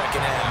here in the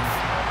second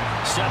half.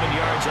 7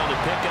 yards on the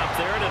pickup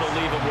there, and it'll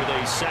leave them with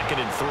a 2nd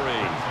and 3.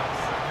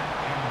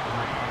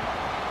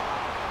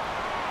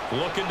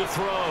 Looking to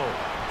throw.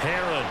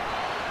 Herron.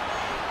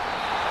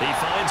 He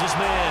finds his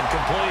man,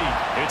 complete.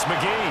 It's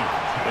McGee.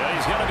 And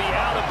he's going to be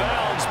out of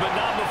bounds, but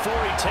not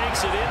before he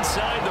takes it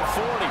inside the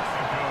 40.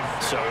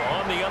 So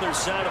on the other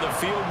side of the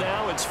field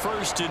now, it's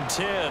 1st and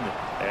 10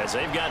 as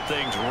they've got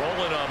things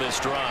rolling on this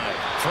drive.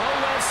 Throw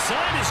left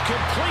side is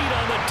complete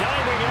on the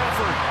diving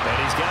effort. And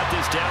he's got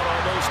this down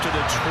almost to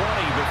the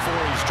 20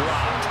 before he's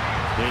dropped.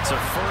 It's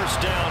a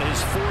first down, his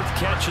 4th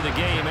catch of the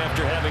game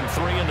after having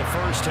 3 in the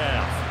first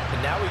half.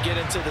 And now we get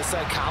into the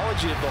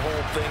psychology of the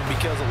whole thing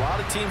because a lot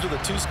of teams with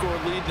a 2-score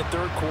lead in the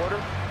third quarter,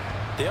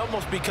 they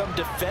almost become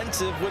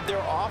defensive with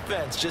their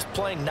offense, just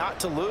playing not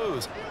to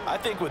lose. I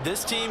think with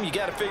this team, you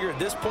got to figure at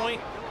this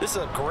point, this is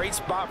a great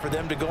spot for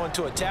them to go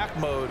into attack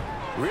mode,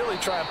 really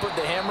try and put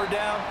the hammer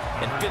down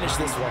and finish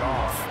this one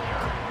off.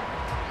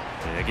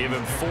 Yeah, give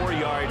him 4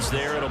 yards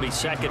there. It'll be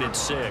 2nd and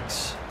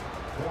 6.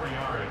 4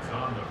 yards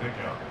on the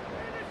pickup.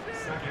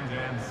 2nd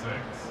and 6.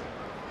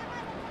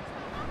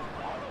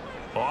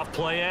 Off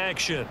play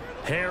action.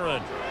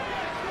 Herron.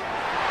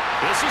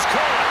 This is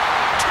caught.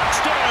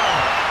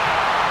 Touchdown.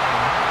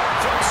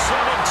 From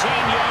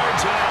 17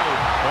 yards out.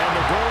 And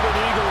the Golden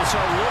Eagles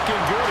are looking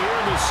good here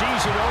in the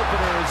season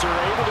opener as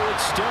they're able to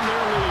extend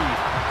their lead.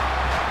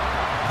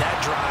 That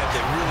drive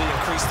that really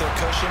increased their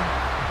cushion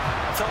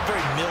felt very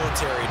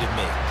military to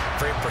me.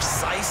 Very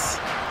precise,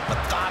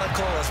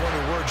 methodical. That's one of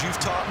the words you've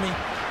taught me.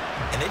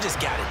 And they just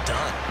got it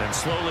done. And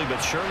slowly but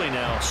surely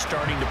now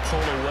starting to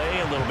pull away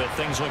a little bit.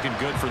 Things looking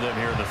good for them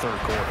here in the third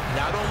quarter.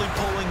 Not only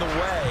pulling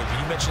away, but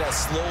you mentioned that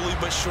slowly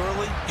but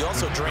surely. You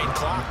also drain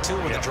clock, too,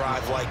 with a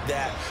drive like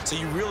that. So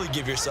you really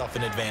give yourself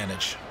an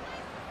advantage.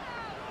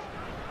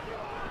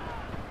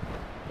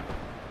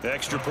 The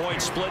extra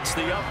point splits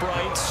the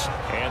uprights.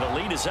 And the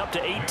lead is up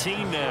to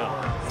 18 now.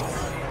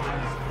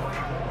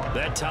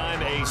 That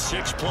time a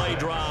 6-play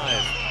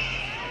drive.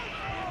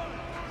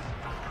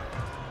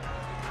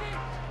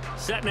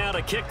 Set now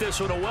to kick this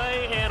one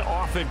away, and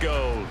off it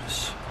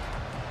goes.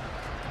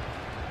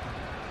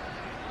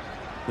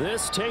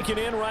 This taken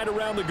in right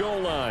around the goal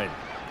line.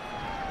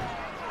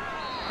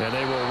 And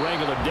they will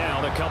wrangle it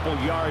down a couple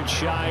yards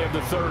shy of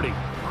the 30.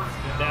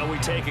 Now we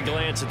take a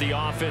glance at the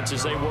offense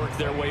as they work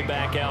their way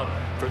back out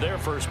for their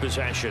first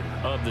possession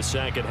of the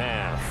second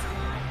half.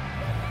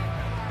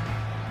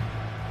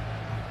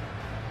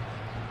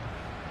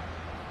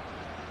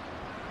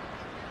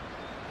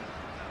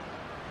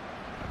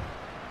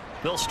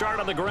 They'll start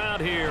on the ground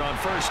here on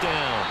first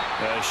down.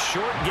 A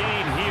short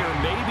gain here,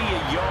 maybe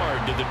a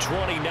yard to the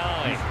 29.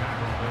 I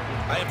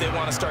think if they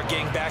want to start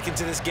getting back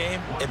into this game,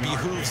 it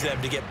behooves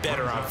them to get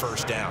better on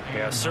first down.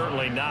 Yeah,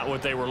 certainly not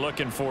what they were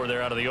looking for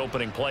there out of the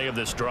opening play of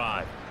this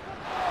drive.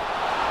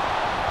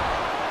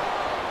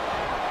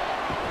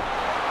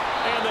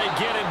 And they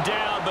get him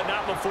down, but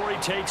not before he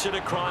takes it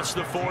across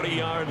the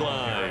 40-yard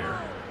line.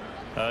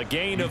 A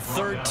gain of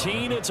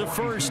 13. It's a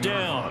first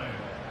down.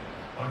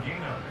 A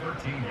gain of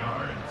 13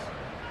 yards.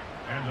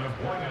 And the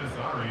Buenos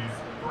Aires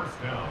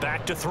first down.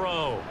 Back to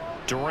throw.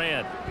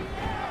 Durant.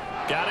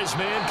 Got his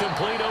man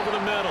complete over the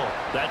middle.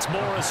 That's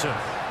Morrison.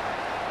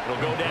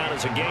 It'll go down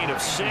as a gain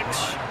of 6,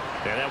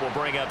 and that will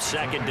bring up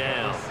second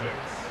down.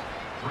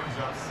 Brings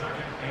up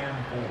 2nd and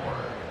 4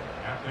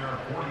 at their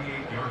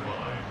 48-yard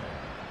line.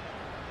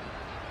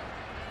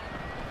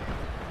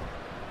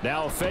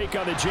 Now a fake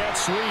on the jet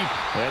sweep,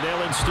 and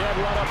they'll instead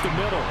run up the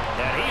middle.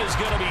 And he is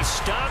going to be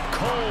stopped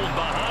cold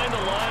behind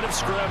the line of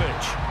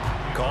scrimmage.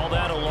 Call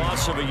that a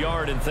loss of a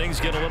yard, and things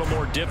get a little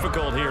more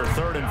difficult here,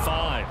 3rd and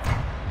 5.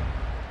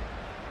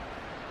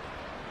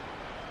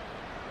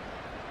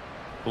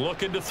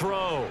 Looking to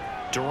throw.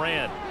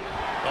 Durant.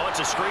 Oh, it's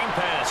a screen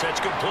pass. That's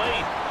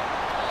complete.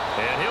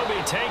 And he'll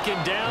be taken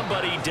down,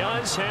 but he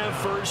does have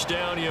first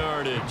down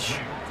yardage.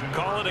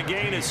 Call it a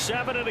gain of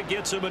 7, and it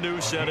gets him a new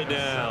set of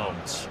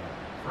downs.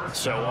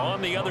 So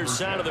on the other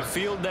side of the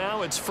field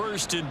now, it's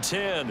 1st and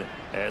 10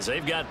 as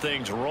they've got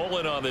things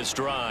rolling on this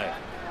drive.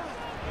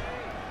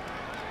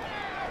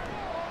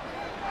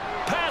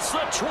 Past the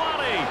 20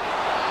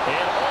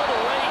 and all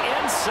the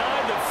way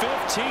inside the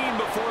 15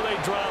 before they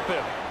drop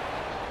him.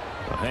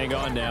 Well, hang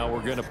on now.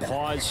 We're going to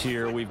pause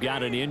here. We've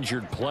got an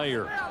injured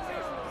player.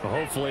 Well,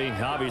 hopefully,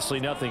 obviously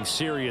nothing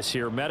serious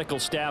here. Medical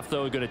staff,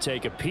 though, going to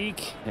take a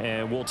peek,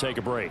 and we'll take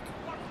a break.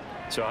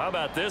 So how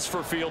about this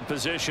for field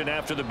position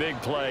after the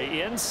big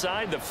play?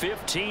 Inside the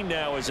 15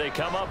 now as they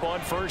come up on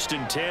 1st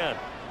and 10.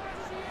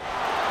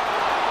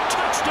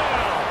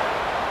 Touchdown!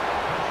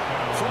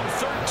 From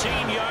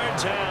 13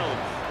 yards out.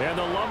 And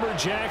the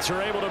Lumberjacks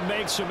are able to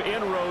make some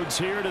inroads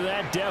here to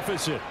that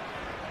deficit.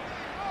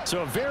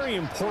 So a very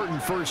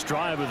important first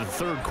drive of the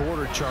 3rd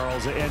quarter,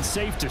 Charles, and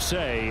safe to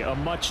say, a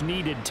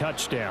much-needed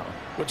touchdown.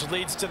 Which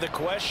leads to the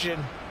question,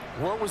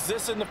 where was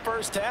this in the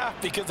first half?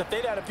 Because if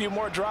they'd had a few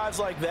more drives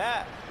like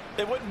that,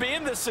 they wouldn't be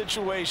in this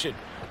situation.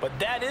 But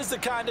that is the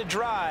kind of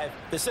drive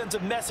that sends a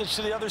message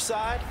to the other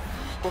side.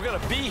 We're going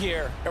to be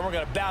here, and we're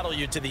going to battle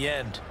you to the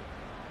end.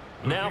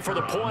 Now for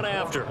the point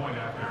after.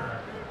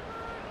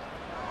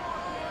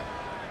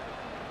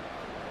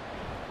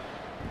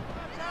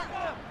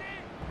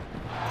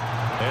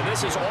 And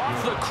this is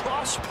off the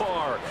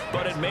crossbar,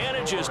 but it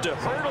manages to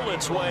hurdle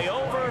its way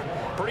over.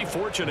 Pretty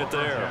fortunate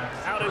there.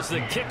 Out is the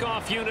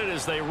kickoff unit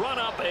as they run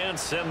up and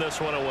send this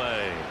one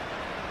away.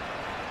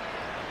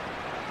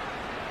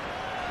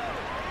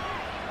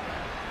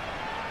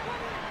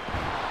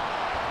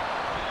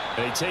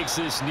 And he takes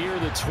this near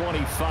the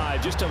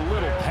 25. Just a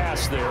little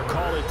pass there.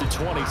 Call it the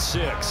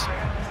 26.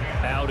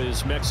 Out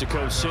is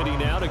Mexico City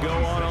now to go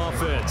on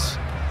offense.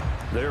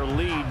 Their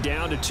lead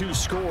down to 2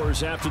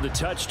 scores after the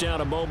touchdown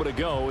a moment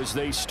ago as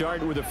they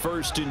start with a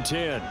 1st and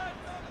 10.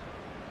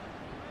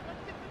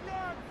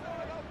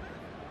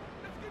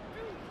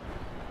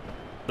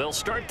 They'll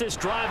start this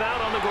drive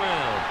out on the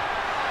ground.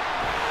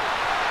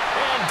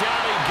 And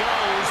down he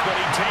goes, but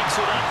he takes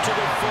it up to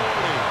the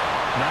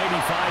 40.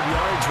 95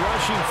 yards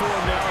rushing for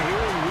him now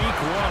here in week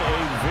 1. A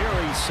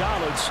very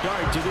solid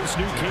start to this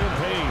new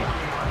campaign.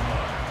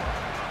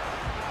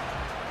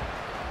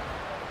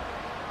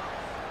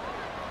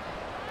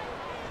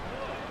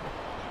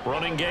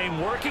 Running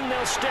game working.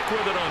 They'll stick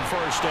with it on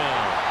 1st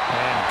down.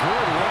 And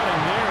good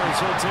running there as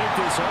he'll take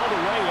this all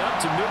the way up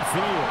to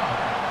midfield.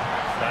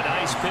 A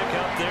nice pick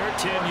up there,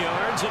 10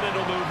 yards, and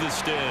it'll move the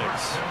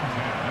sticks.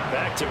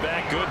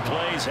 Back-to-back good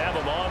plays have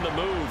them on the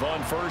move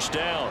on 1st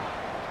down.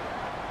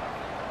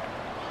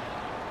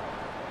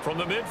 From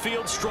the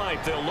midfield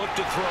stripe, they'll look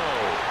to throw.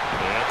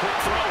 And a quick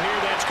throw here,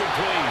 that's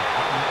complete.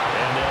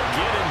 And they'll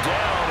get him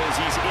down as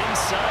he's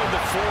inside the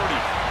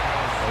 40.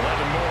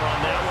 11 more on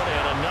that one,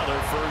 and another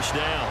 1st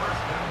down.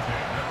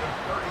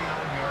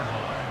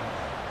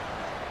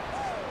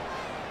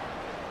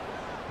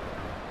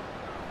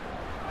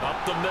 Up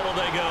the middle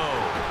they go.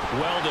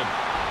 Weldon.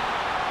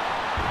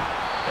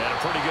 And a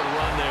pretty good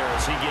run there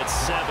as he gets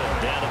 7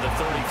 down to the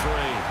 33.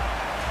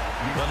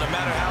 Well, no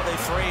matter how they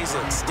phrase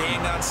it,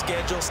 staying on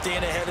schedule,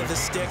 staying ahead of the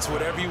sticks,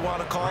 whatever you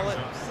want to call it,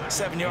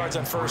 7 yards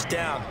on 1st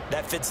down,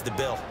 that fits the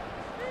bill.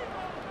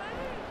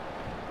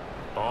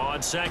 On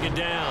 2nd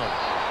down,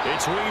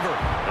 it's Weaver.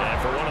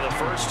 And for one of the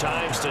first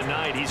times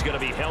tonight, he's going to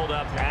be held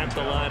up at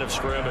the line of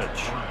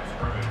scrimmage.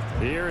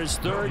 Here is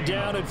 3rd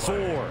down and 4.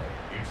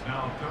 It's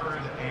now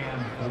 3rd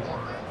and 4.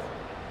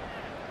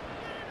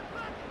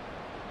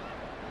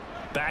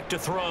 Back to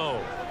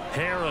throw.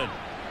 Heron.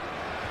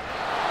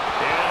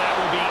 And that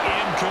will be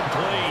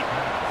incomplete.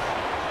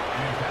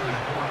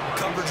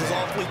 Coverage was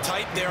awfully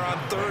tight there on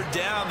 3rd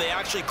down. They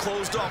actually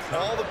closed off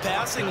all the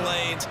passing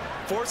lanes,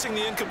 forcing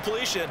the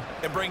incompletion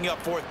and bringing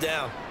up 4th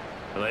down.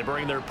 And they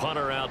bring their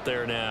punter out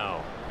there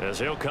now as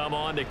he'll come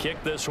on to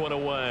kick this one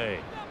away.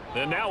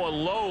 And now a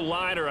low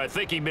liner. I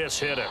think he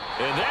mishit it.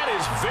 And that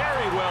is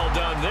very well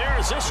done there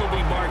as this will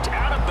be marked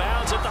out of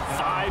bounds at the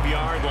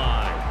 5-yard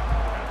line.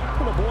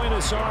 Well, the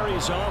Buenos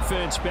Aires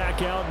offense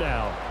back out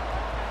now.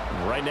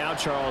 Right now,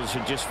 Charles,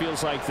 it just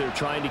feels like they're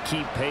trying to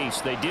keep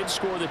pace. They did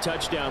score the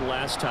touchdown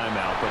last time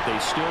out, but they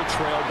still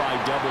trail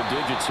by double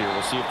digits here.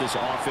 We'll see if this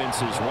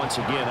offense is once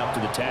again up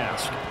to the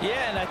task.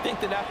 Yeah, and I think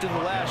that after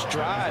the last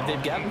drive,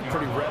 they've gotten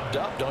pretty revved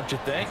up, don't you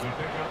think?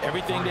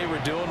 Everything they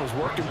were doing was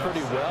working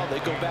pretty well. They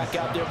go back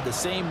out there with the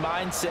same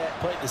mindset,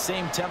 play at the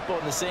same tempo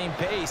and the same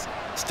pace.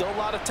 Still a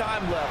lot of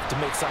time left to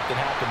make something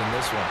happen in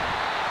this one.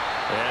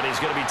 And he's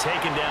going to be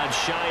taken down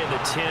shy of the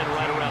 10,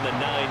 right around the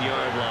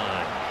 9-yard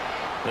line.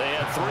 They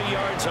had 3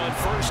 yards on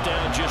first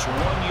down, just 1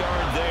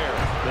 yard there.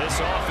 This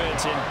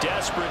offense in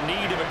desperate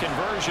need of a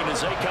conversion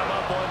as they come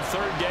up on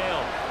third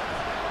down.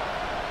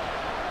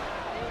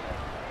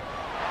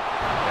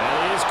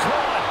 And he is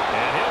caught,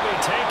 and he'll be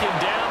taken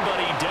down,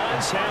 but he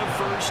does have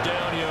first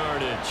down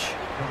yardage.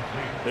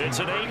 It's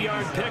an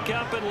 8-yard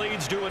pickup and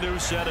leads to a new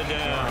set of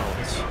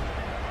downs.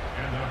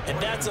 And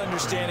that's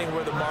understanding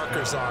where the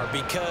markers are,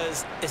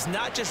 because it's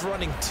not just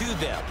running to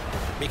them.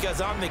 Because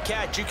on the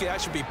catch, you can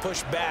actually be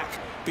pushed back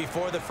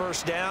before the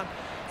first down.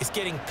 It's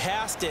getting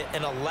past it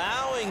and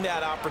allowing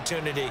that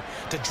opportunity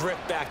to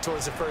drift back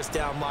towards the first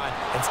down line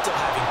and still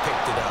having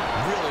picked it up.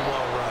 Really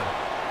well run.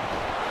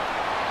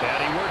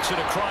 And he works it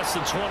across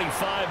the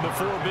 25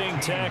 before being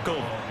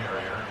tackled.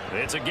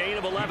 It's a gain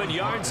of 11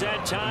 yards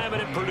that time,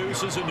 and it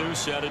produces a new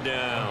set of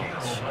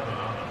downs.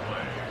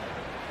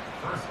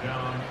 First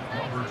down,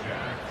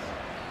 Lumberjacks.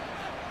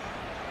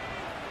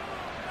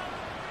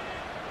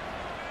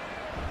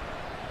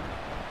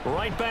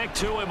 Right back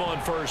to him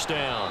on first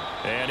down.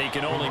 And he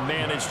can only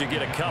manage to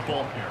get a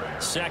couple.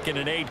 2nd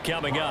and 8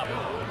 coming up.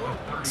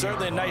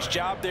 Certainly a nice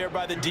job there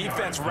by the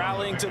defense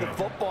rallying to the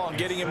football and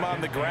getting him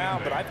on the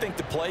ground. But I think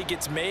the play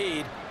gets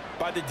made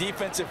by the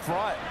defensive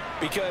front,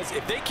 because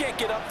if they can't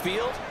get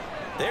upfield,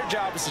 their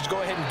job is to go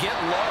ahead and get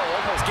low,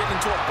 almost get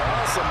into a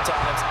ball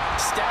sometimes,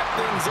 stack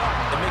things up,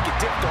 and make it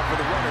difficult for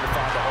the runner to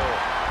find a hole.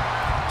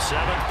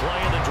 7th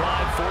play of the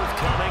drive,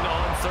 forthcoming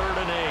on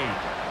 3rd and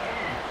 8.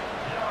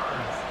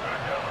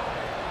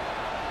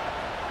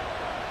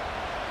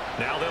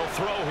 Now they'll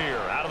throw here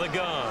out of the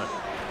gun.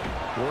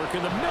 Work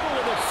in the middle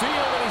of the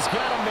field, and he's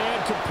got a man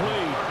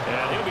complete.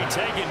 And he'll be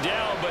taken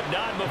down, but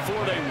not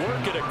before they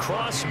work it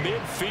across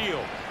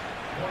midfield.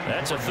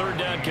 That's a 3rd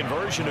down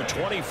conversion of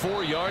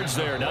 24 yards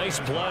there. Nice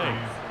play.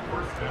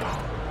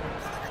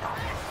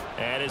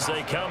 And as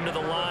they come to the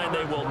line,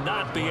 they will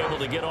not be able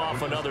to get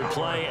off another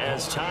play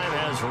as time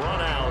has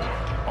run out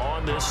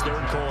on this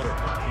 3rd quarter.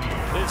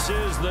 This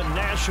is the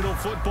National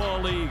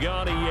Football League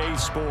on EA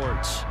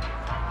Sports.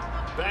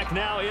 Back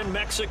now in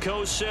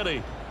Mexico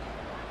City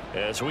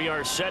as we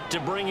are set to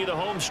bring you the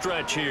home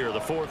stretch here, the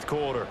 4th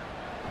quarter.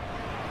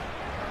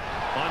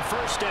 On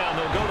first down,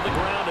 they'll go to the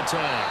ground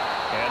attack.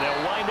 And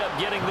they'll wind up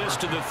getting this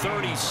to the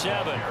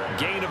 37.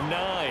 Gain of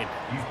 9.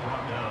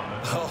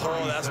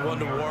 Oh, that's one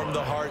to warm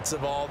the hearts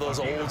of all those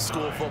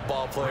old-school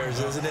football players,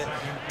 isn't it?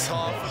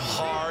 Tough,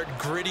 hard,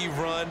 gritty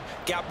run.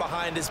 Got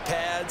behind his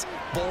pads,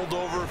 bowled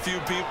over a few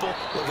people.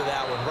 Look at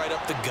that one, right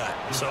up the gut.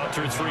 Saw it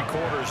through 3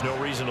 quarters. No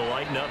reason to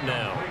lighten up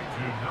now.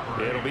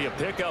 It'll be a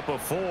pickup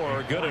of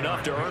 4. Good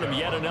enough to earn him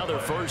yet another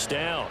first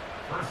down.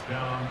 First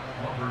down,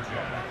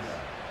 Lumberjacks.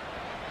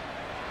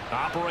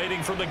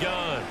 Operating from the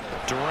gun.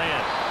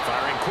 Durant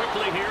firing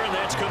quickly here, and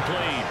that's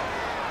complete.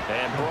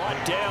 And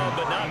brought down,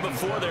 but not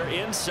before they're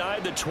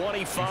inside the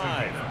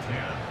 25. And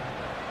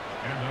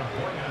the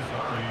Buenos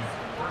Aires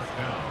first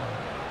down.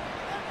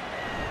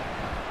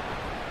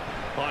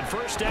 On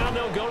first down,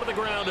 they'll go to the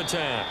ground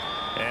attack.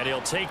 And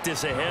he'll take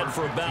this ahead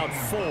for about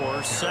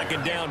 4.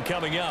 2nd down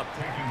coming up.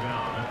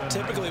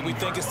 Typically, we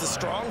think it's the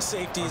strong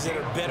safeties that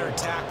are better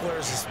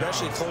tacklers,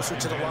 especially closer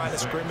to the line of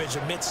scrimmage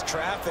amidst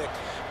traffic.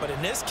 But in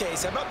this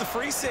case, how about the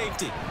free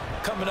safety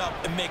coming up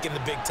and making the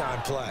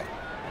big-time play?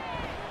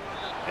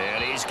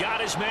 And he's got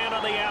his man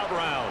on the out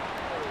route.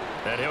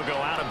 And he'll go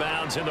out of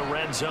bounds in the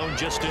red zone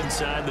just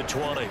inside the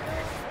 20.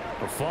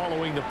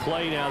 Following the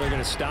play now, they're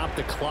going to stop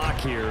the clock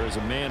here as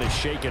a man is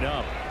shaken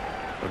up.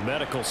 The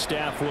medical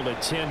staff will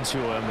attend to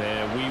him,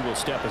 and we will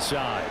step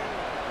aside.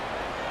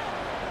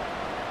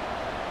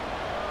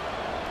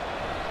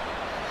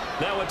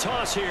 Now a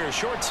toss here,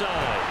 short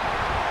side.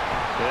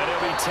 And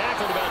he'll be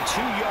tackled about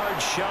 2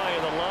 yards shy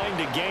of the line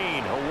to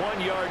gain. A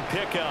 1-yard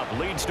pickup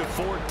leads to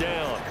 4th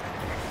down.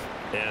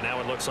 And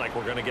now it looks like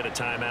we're going to get a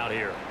timeout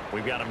here.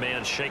 We've got a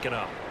man shaken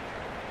up.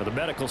 Well, the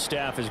medical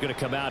staff is going to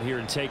come out here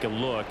and take a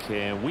look,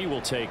 and we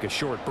will take a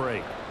short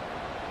break.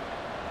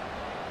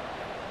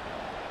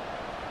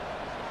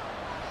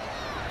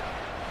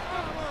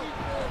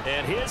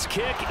 And his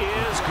kick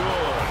is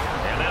good.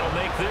 And that'll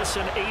make this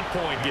an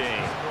 8-point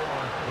game.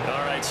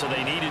 All right, so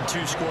they needed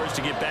 2 scores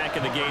to get back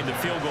in the game. The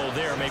field goal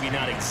there, maybe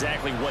not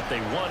exactly what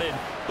they wanted,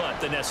 but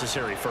the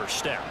necessary first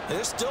step.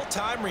 There's still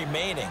time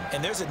remaining,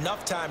 and there's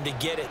enough time to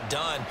get it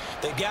done.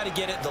 They've got to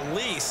get it the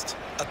least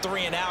a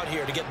 3-and-out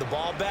here to get the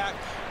ball back,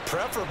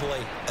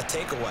 preferably a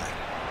takeaway.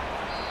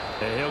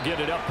 And he'll get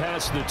it up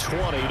past the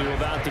 20 to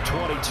about the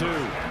 22.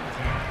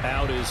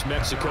 Out is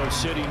Mexico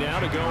City now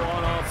to go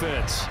on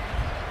offense.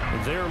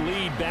 Their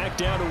lead back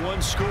down to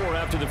one score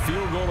after the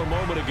field goal a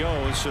moment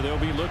ago, so they'll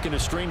be looking to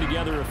string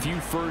together a few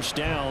first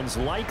downs,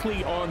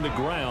 likely on the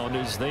ground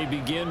as they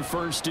begin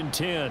 1st and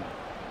 10.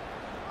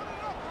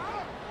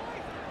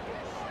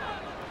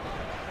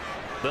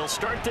 They'll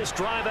start this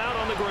drive out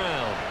on the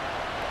ground.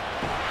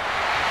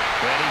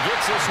 And he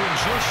gets this one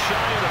just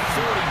shy of the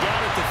 40,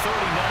 down at the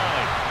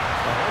 39.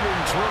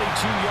 122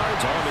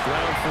 yards on the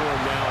ground for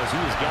him now as he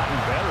has gotten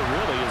better,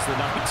 really, as the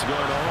night's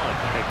gone on.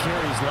 And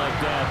carries like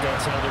that,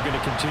 that's how they're going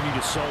to continue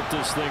to salt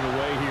this thing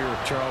away here,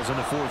 Charles, in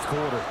the 4th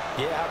quarter.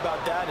 Yeah, how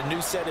about that? A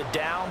new set of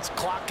downs.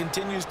 Clock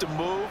continues to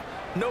move.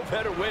 No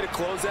better way to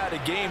close out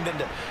a game than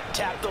to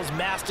tap those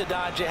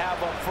mastodons you have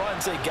up front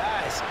and say,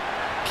 guys,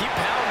 keep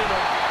pounding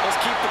them. Let's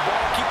keep the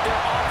ball, keep their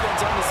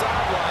offense on the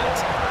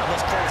sidelines, and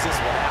let's close this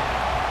one out.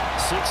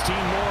 16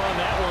 more on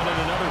that one and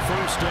another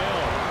first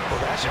down. Well,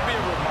 that should be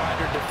a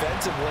reminder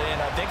defensively, and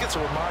I think it's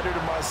a reminder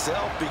to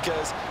myself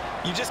because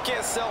you just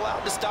can't sell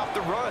out to stop the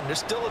run.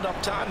 There's still enough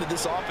time that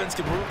this offense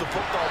can move the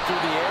football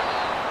through the air,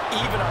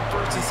 even on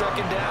 1st and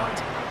 2nd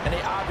downs, and they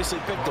obviously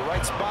picked the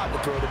right spot to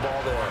throw the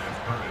ball there.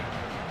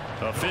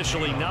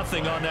 Officially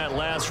nothing on that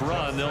last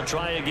run. They'll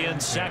try again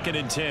 2nd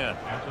and 10.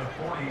 At the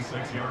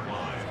 46-yard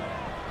line.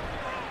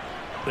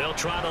 They'll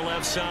try the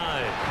left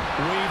side.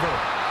 Weaver.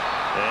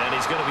 And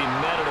he's going to be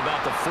met at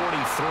about the 43.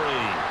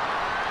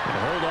 And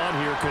hold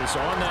on here, because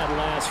on that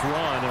last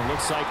run, it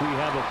looks like we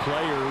have a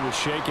player who was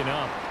shaken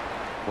up.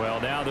 Well,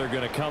 now they're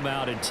going to come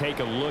out and take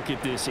a look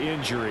at this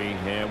injury,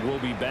 and we'll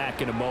be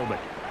back in a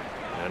moment.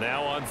 And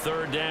now on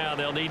 3rd down,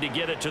 they'll need to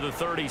get it to the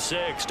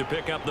 36 to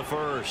pick up the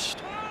first.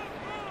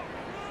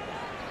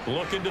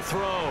 Looking to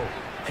throw.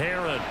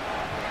 Heron.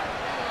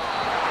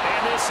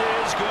 And this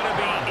is going to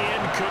be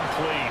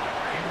incomplete.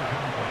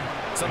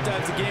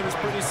 Sometimes the game is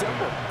pretty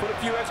simple. Put a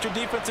few extra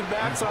defensive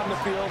backs on the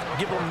field,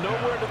 give them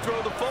nowhere to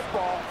throw the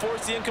football,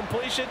 force the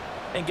incompletion,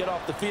 and get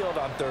off the field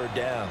on 3rd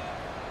down.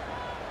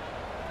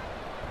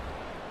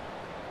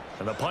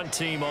 And the punt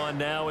team on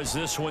now as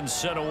this one's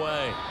sent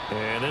away.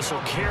 And this will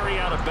carry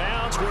out of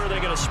bounds. Where are they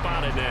going to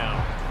spot it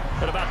now?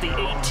 At about the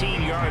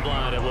 18-yard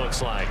line, it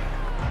looks like.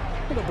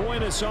 The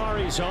Buenos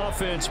Aires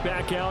offense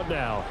back out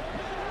now.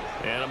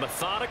 And a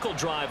methodical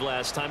drive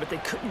last time, but they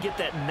couldn't get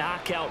that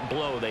knockout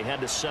blow. They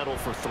had to settle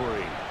for 3.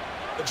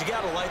 But you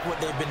got to like what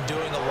they've been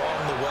doing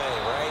along the way,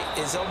 right?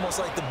 It's almost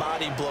like the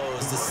body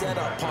blows, the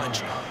setup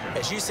punch.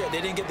 As you said,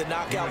 they didn't get the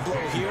knockout blow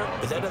here,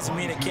 but that doesn't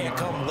mean it can't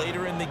come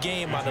later in the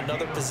game on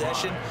another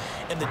possession.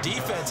 And the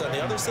defense on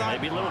the other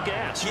side, maybe a little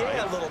gas, yeah,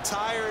 right? A little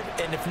tired.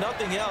 And if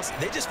nothing else,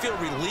 they just feel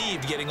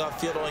relieved getting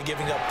upfield, only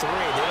giving up 3. They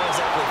don't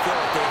exactly feel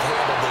like they've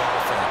handled the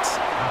offense.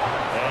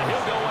 And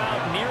he'll go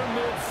out near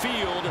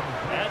midfield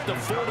at the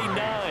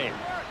 49.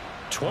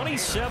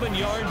 27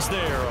 yards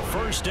there, a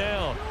first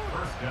down.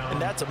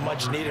 And that's a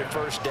much-needed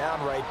first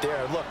down right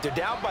there. Look, they're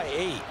down by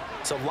 8.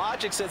 So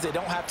logic says they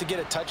don't have to get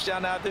a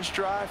touchdown out of this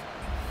drive.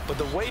 But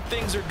the way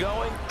things are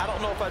going, I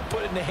don't know if I'd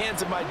put it in the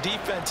hands of my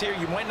defense here.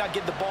 You might not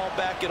get the ball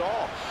back at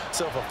all.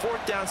 So if a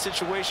 4th down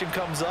situation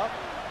comes up,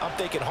 I'm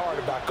thinking hard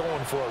about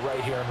going for it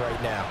right here and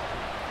right now.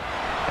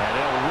 And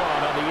they'll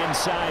run on the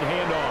inside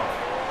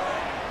handoff.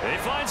 They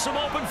find some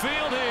open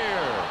field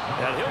here.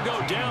 And he'll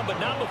go down, but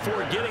not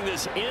before getting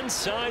this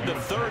inside the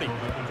 30.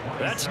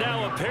 That's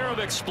now a pair of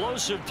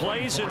explosive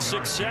plays in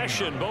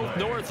succession, both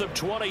north of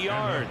 20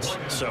 yards.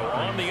 So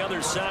on the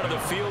other side of the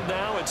field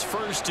now, it's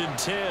 1st and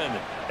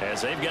 10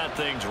 as they've got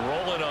things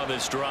rolling on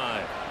this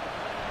drive.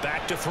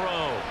 Back to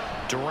throw.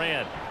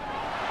 Durant.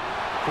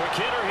 Quick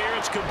hitter here.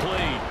 It's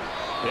complete.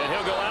 And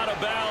he'll go out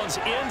of bounds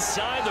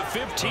inside the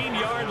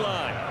 15-yard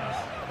line.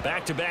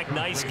 Back-to-back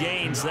nice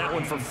gains. That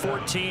one for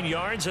 14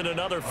 yards and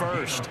another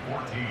first.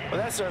 Well,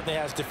 that certainly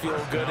has to feel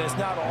good. It's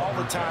not all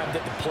the time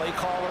that the play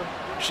caller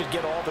should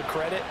get all the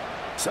credit.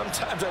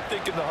 Sometimes I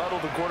think in the huddle,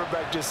 the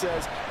quarterback just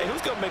says, hey,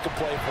 who's going to make a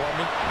play for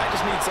me? I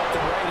just need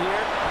something right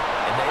here.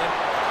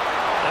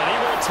 And he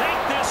will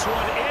take this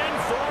one in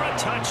for a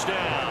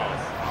touchdown.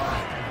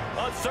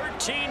 A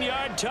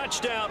 13-yard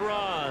touchdown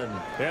run.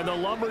 And the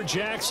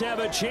Lumberjacks have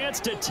a chance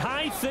to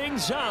tie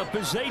things up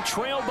as they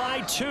trail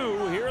by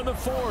 2 here in the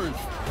 4th.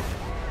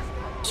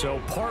 So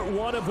part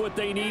 1 of what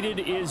they needed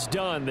is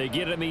done. They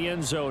get in the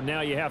end zone.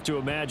 Now you have to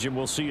imagine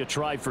we'll see a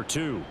try for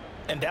 2.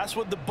 And that's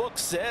what the book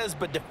says,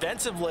 but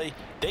defensively,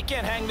 they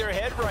can't hang their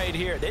head right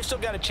here. They've still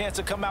got a chance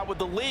to come out with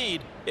the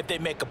lead if they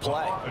make a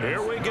play.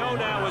 Here we go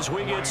now as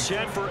we get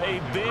set for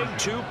a big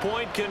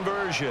 2-point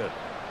conversion.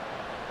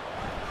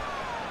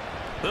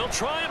 They'll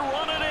try and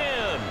run it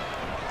in.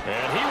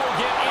 And he will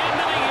get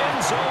into the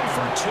end zone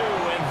for 2.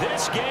 And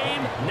this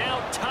game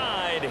now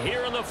tied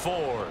here in the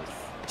 4th.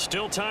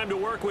 Still time to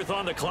work with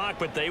on the clock,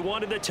 but they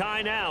wanted the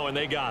tie now, and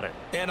they got it.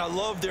 And I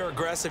love their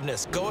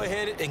aggressiveness. Go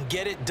ahead and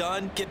get it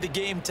done. Get the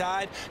game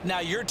tied. Now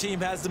your team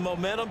has the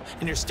momentum,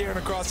 and you're staring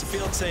across the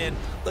field saying,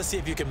 let's see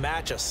if you can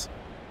match us.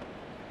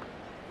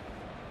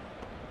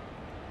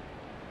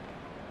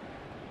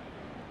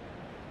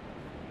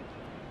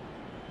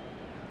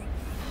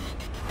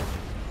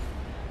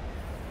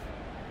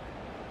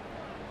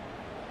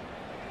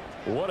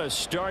 What a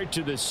start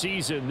to the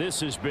season this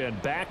has been.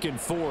 Back and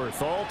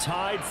forth, all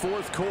tied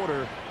fourth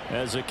quarter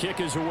as the kick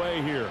is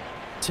away here.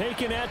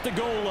 Taken at the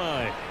goal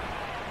line.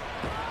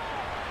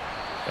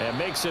 And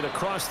makes it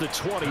across the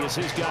 20 as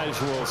his guys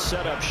will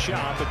set up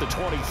shop at the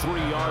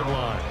 23-yard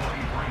line.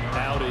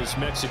 Out is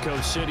Mexico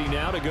City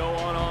now to go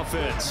on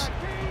offense.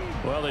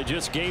 Well, they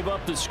just gave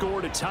up the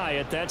score to tie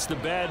it. That's the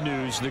bad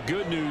news. The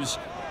good news,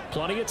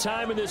 plenty of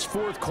time in this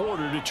fourth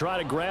quarter to try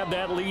to grab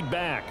that lead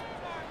back.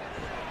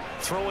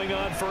 Throwing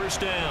on first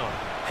down.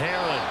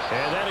 Herron,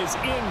 and that is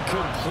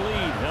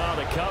incomplete. Oh,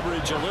 the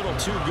coverage a little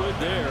too good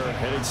there,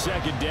 and it's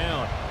second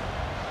down.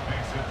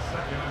 Makes it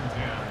 2nd and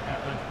 10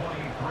 at the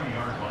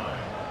 23-yard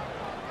line.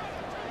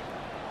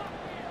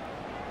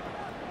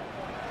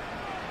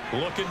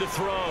 Looking to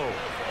throw.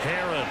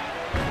 Herron.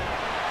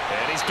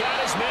 And he's got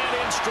his man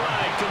in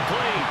stride,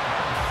 complete.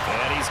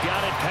 And he's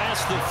got it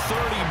past the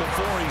 30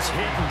 before he's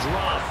hit and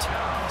dropped.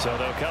 So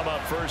they'll come up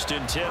 1st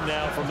and 10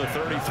 now from the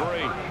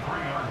 33.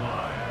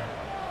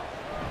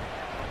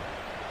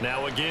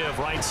 Now a give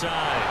right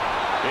side.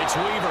 It's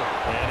Weaver.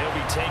 And he'll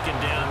be taken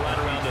down right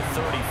around the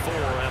 34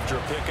 after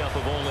a pickup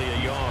of only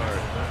a yard.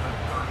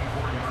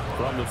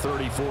 From the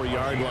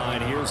 34-yard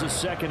line, here's a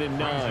 2nd and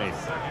 9.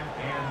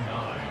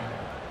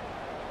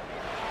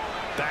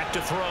 Back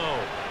to throw.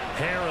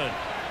 Herron.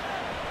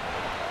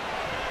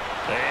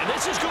 And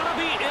this is going to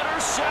be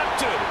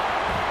intercepted.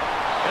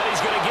 And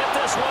he's going to get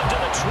this one to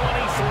the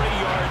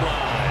 23-yard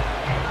line.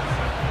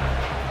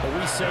 Well,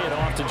 we say it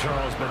often,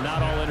 Charles, but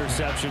not all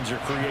interceptions are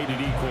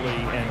created equally,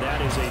 and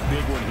that is a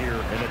big one here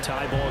in a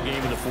tie ball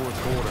game in the fourth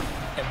quarter.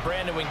 And,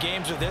 Brandon, when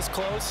games are this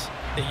close,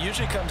 it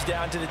usually comes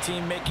down to the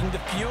team making the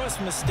fewest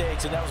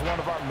mistakes, and that was one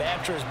of our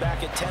mantras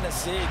back at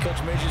Tennessee.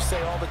 Coach Mears used to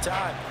say all the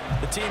time,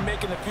 the team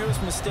making the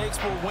fewest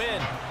mistakes will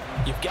win.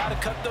 You've got to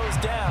cut those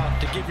down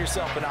to give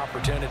yourself an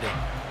opportunity.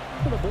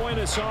 The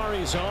Buenos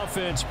Aires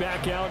offense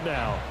back out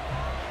now.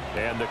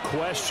 And the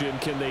question,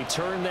 can they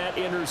turn that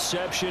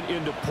interception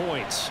into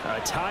points? A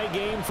tie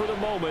game for the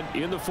moment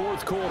in the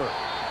fourth quarter.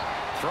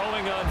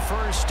 Throwing on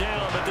first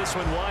down, but this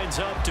one winds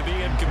up to be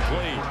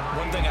incomplete.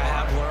 One thing I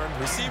have learned,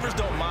 receivers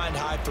don't mind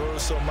high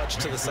throws so much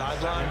to the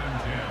sideline,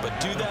 but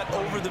do that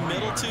over the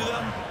middle to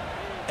them,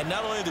 and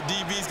not only the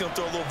DB's going to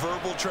throw a little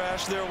verbal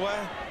trash their way,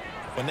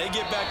 when they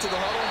get back to the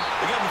huddle,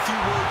 they got a few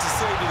words to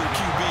say to their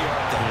QB,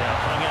 aren't they?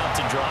 Yeah, hung out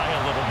to dry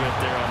a little bit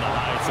there on the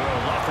high throw.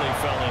 Luckily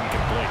fell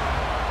incomplete.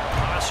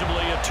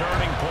 Possibly a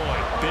turning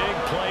point. Big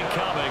play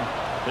coming.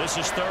 This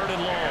is 3rd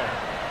and long.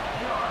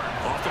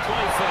 Off the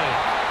play fake.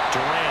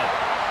 Durant.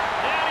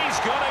 And he's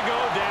going to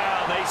go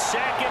down. They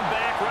sack him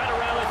back right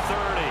around the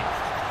 30.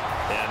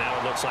 And now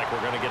it looks like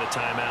we're going to get a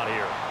timeout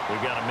here.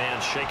 We've got a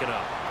man shaken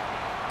up.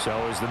 So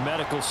as the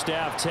medical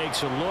staff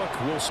takes a look,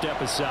 we'll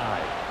step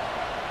aside.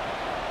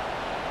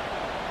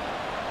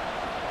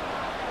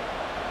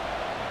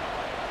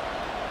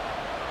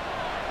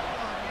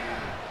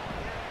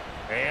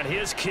 And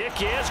his kick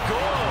is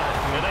good.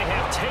 And they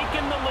have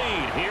taken the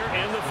lead here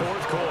in the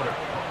fourth quarter.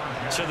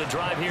 So the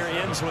drive here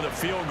ends with a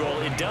field goal.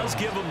 It does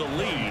give them the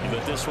lead,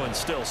 but this one's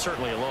still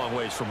certainly a long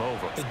ways from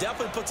over. It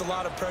definitely puts a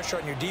lot of pressure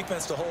on your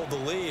defense to hold the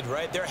lead,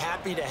 right? They're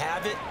happy to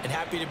have it and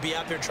happy to be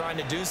out there trying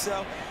to do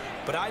so.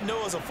 But I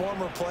know as a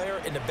former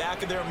player, in the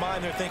back of their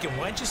mind, they're thinking,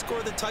 why don't you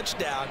score the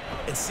touchdown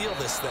and seal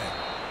this thing?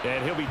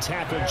 And he'll be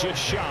tackled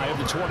just shy of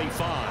the 25.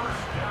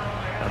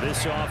 Now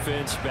this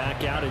offense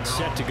back out and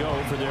set to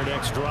go for their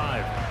next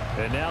drive.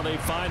 And now they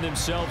find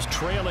themselves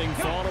trailing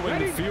following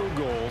the field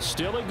goal.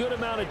 Still a good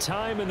amount of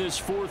time in this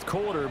fourth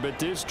quarter, but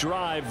this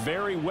drive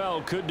very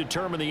well could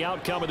determine the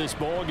outcome of this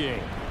ball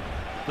game.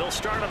 They'll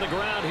start on the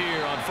ground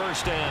here on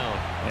first down.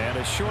 And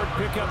a short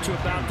pickup to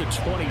about the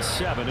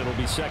 27. It'll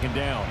be 2nd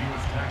down.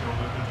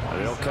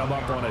 They'll come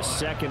up on a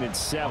 2nd and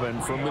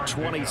 7 from the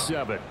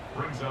 27.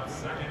 Brings up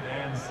 2nd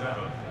and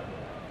 7.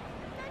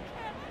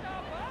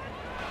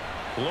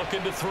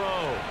 Looking to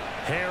throw.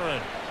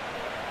 Herron.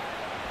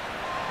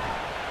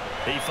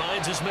 He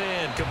finds his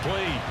man,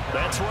 complete.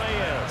 That's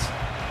Reyes.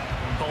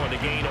 Calling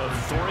a gain of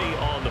 3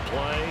 on the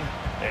play.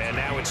 And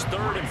now it's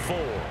 3rd and 4.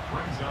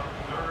 Brings up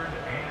 3rd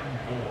and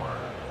 4.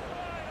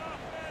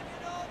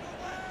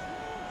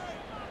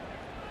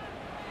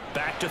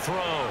 Back to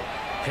throw.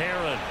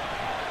 Herron.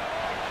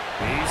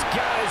 He's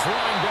got his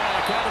running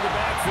back out of the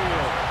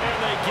backfield. And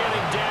they get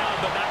him down,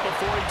 but not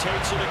before he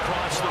takes it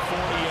across the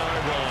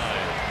 40-yard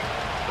line.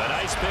 A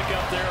nice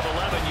pickup there of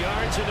 11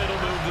 yards, and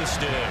it'll move the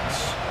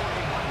sticks.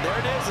 There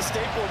it is, a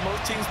staple of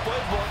most teams'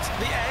 playbooks,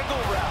 the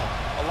angle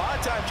route. A lot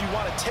of times you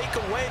want to take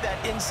away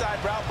that inside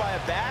route by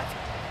a back,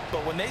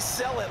 but when they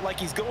sell it like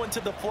he's going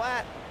to the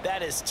flat,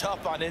 that is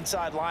tough on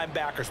inside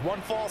linebackers. One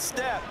false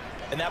step,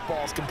 and that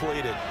ball's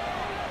completed.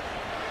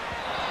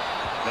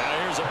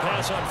 Now here's a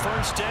pass on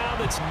first down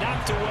that's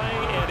knocked away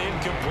and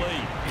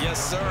incomplete. Yes,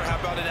 sir. How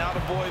about an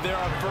attaboy there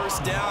on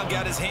first down?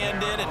 Got his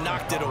hand in and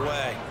knocked it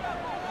away.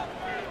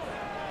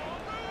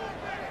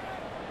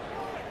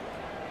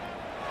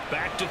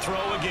 Back to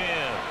throw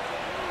again.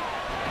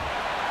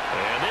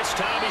 And this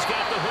time he's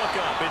got the hook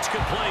up. It's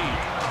complete.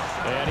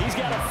 And he's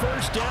got a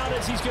first down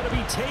as he's going to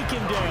be taken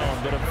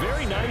down. But a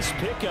very nice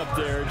pickup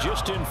there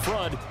just in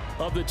front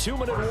of the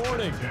 2-minute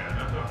warning.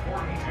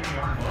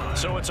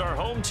 So it's our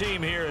home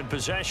team here in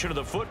possession of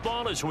the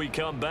football as we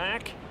come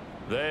back.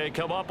 They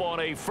come up on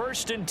a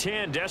 1st and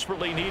 10,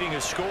 desperately needing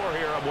a score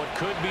here on what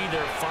could be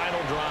their final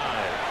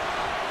drive.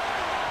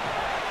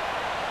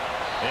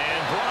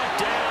 And brought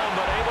down,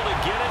 but able to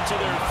get it to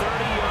their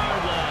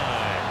 30-yard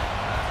line.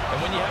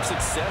 And when you have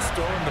success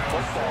throwing the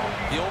football,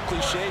 the old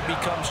cliche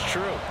becomes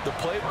true. The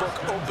playbook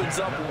opens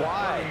up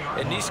wide,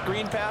 and these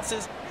screen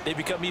passes, they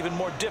become even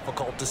more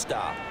difficult to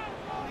stop.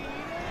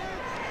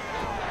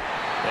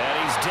 And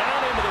he's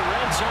down into the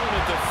red zone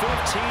at the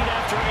 15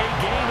 after a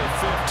gain of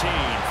 15.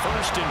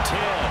 1st and 10.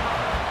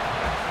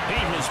 He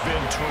has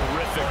been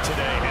terrific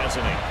today,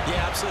 hasn't he?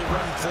 Yeah, absolutely.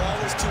 Running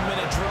flawless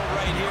 2-minute drill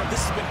right here.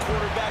 This has been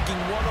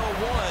quarterbacking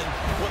 101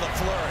 with a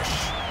flourish.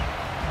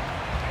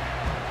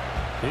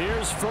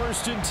 Here's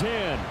 1st and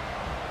 10.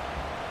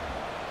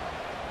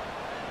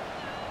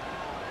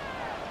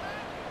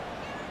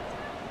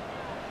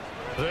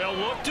 They'll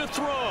look to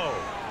throw.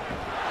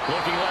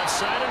 Looking left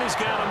side, and he's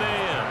got a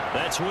man.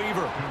 That's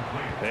Weaver.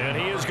 And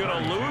he is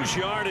going to lose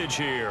yardage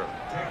here.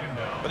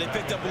 But they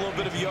picked up a little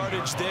bit of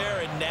yardage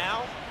there, and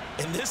now,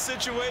 in this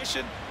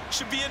situation,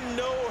 should be in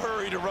no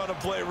hurry to run a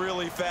play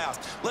really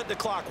fast. Let the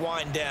clock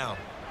wind down.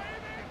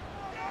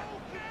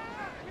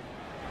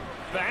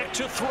 Back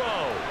to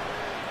throw.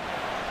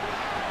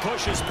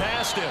 Pushes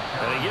past him.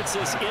 And he gets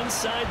this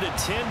inside the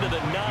 10 to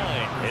the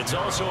 9. It's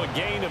also a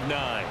gain of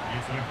 9.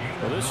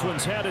 Well, this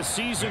one's had a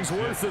season's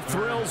worth of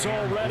thrills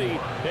already,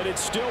 and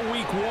it's still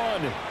week 1.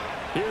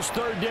 Here's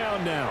 3rd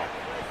down now.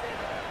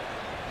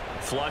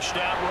 Flushed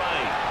out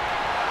right.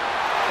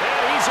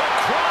 And he's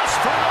across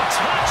for a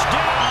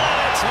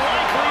touchdown. It's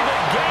likely the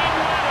game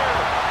winner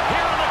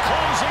here in the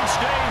closing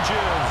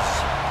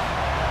stages.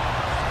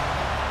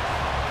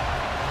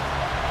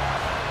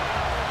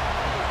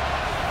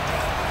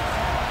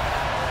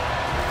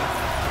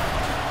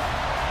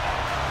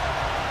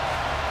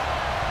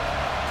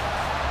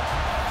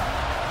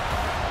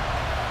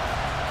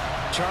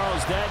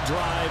 Charles, that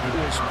drive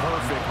was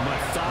perfect.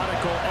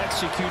 Methodical,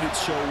 executed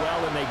so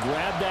well, and they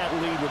grabbed that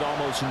lead with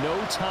almost no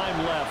time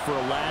left for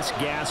a last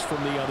gasp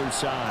from the other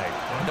side.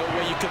 No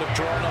way you could have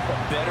drawn up a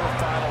better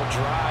final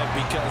drive,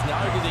 because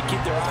not only did they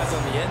keep their eyes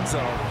on the end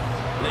zone,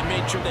 they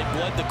made sure they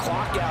bled the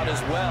clock out as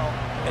well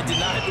and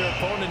denied their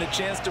opponent a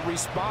chance to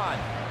respond.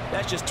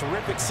 That's just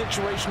terrific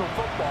situational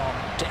football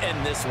to end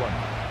this one.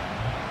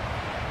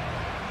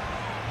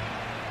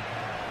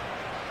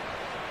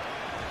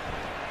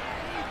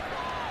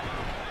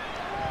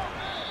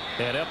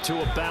 And up to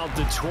about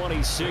the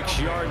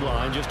 26-yard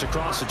line, just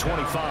across the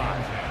 25.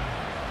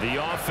 The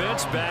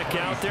offense back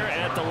out there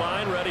at the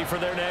line, ready for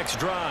their next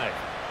drive.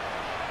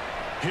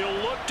 He'll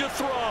look to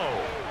throw.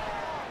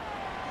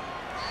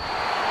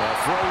 The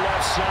throw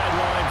left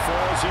sideline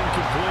falls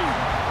incomplete.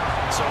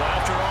 So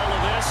after all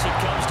of this, it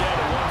comes down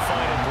to one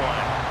final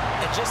play.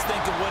 And just think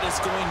of what it's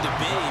going to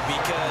be,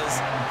 because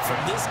from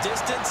this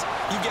distance,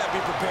 you've got to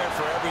be prepared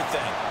for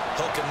everything.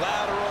 Hook and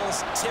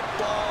laterals, tip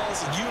balls,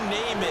 you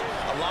name it.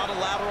 A lot of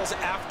laterals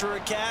after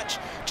a catch.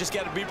 Just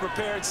got to be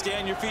prepared, stay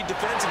on your feet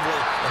defensively,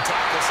 and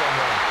tackle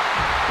someone.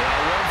 Now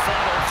one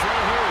final throw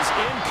here is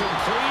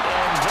incomplete,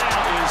 and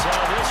that is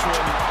how this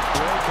one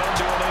will come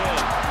to an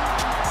end.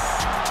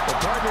 Well,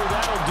 partner,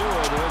 that'll do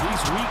it.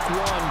 These week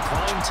 1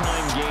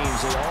 primetime games,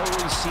 they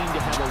always seem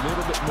to have a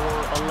little bit more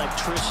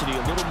electricity,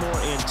 a little more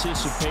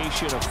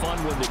anticipation, a fun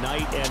one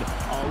tonight, and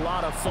a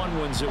lot of fun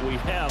ones that we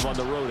have on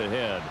the road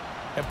ahead.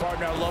 And,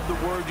 partner, I love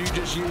the word you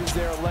just used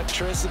there,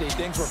 electricity.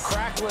 Things were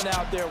crackling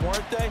out there,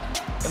 weren't they?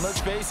 And let's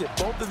face it,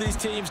 both of these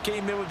teams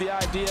came in with the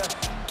idea,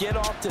 get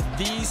off to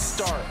the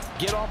start.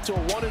 Get off to a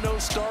 1-0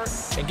 start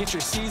and get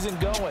your season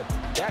going.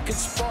 That could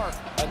spark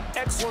an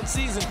excellent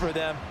season for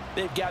them.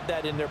 They've got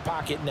that in their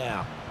pocket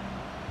now.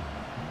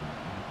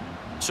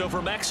 So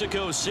for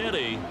Mexico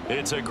City,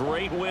 it's a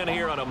great win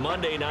here on a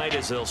Monday night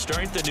as they'll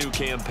start the new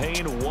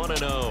campaign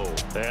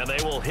 1-0. And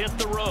they will hit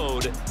the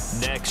road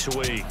next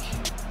week.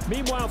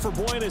 Meanwhile, for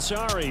Buenos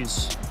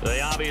Aires,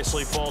 they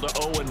obviously fall to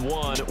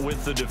 0-1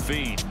 with the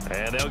defeat.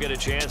 And they'll get a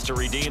chance to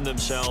redeem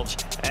themselves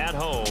at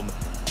home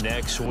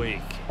next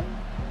week.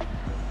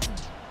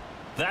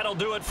 That'll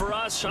do it for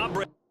us.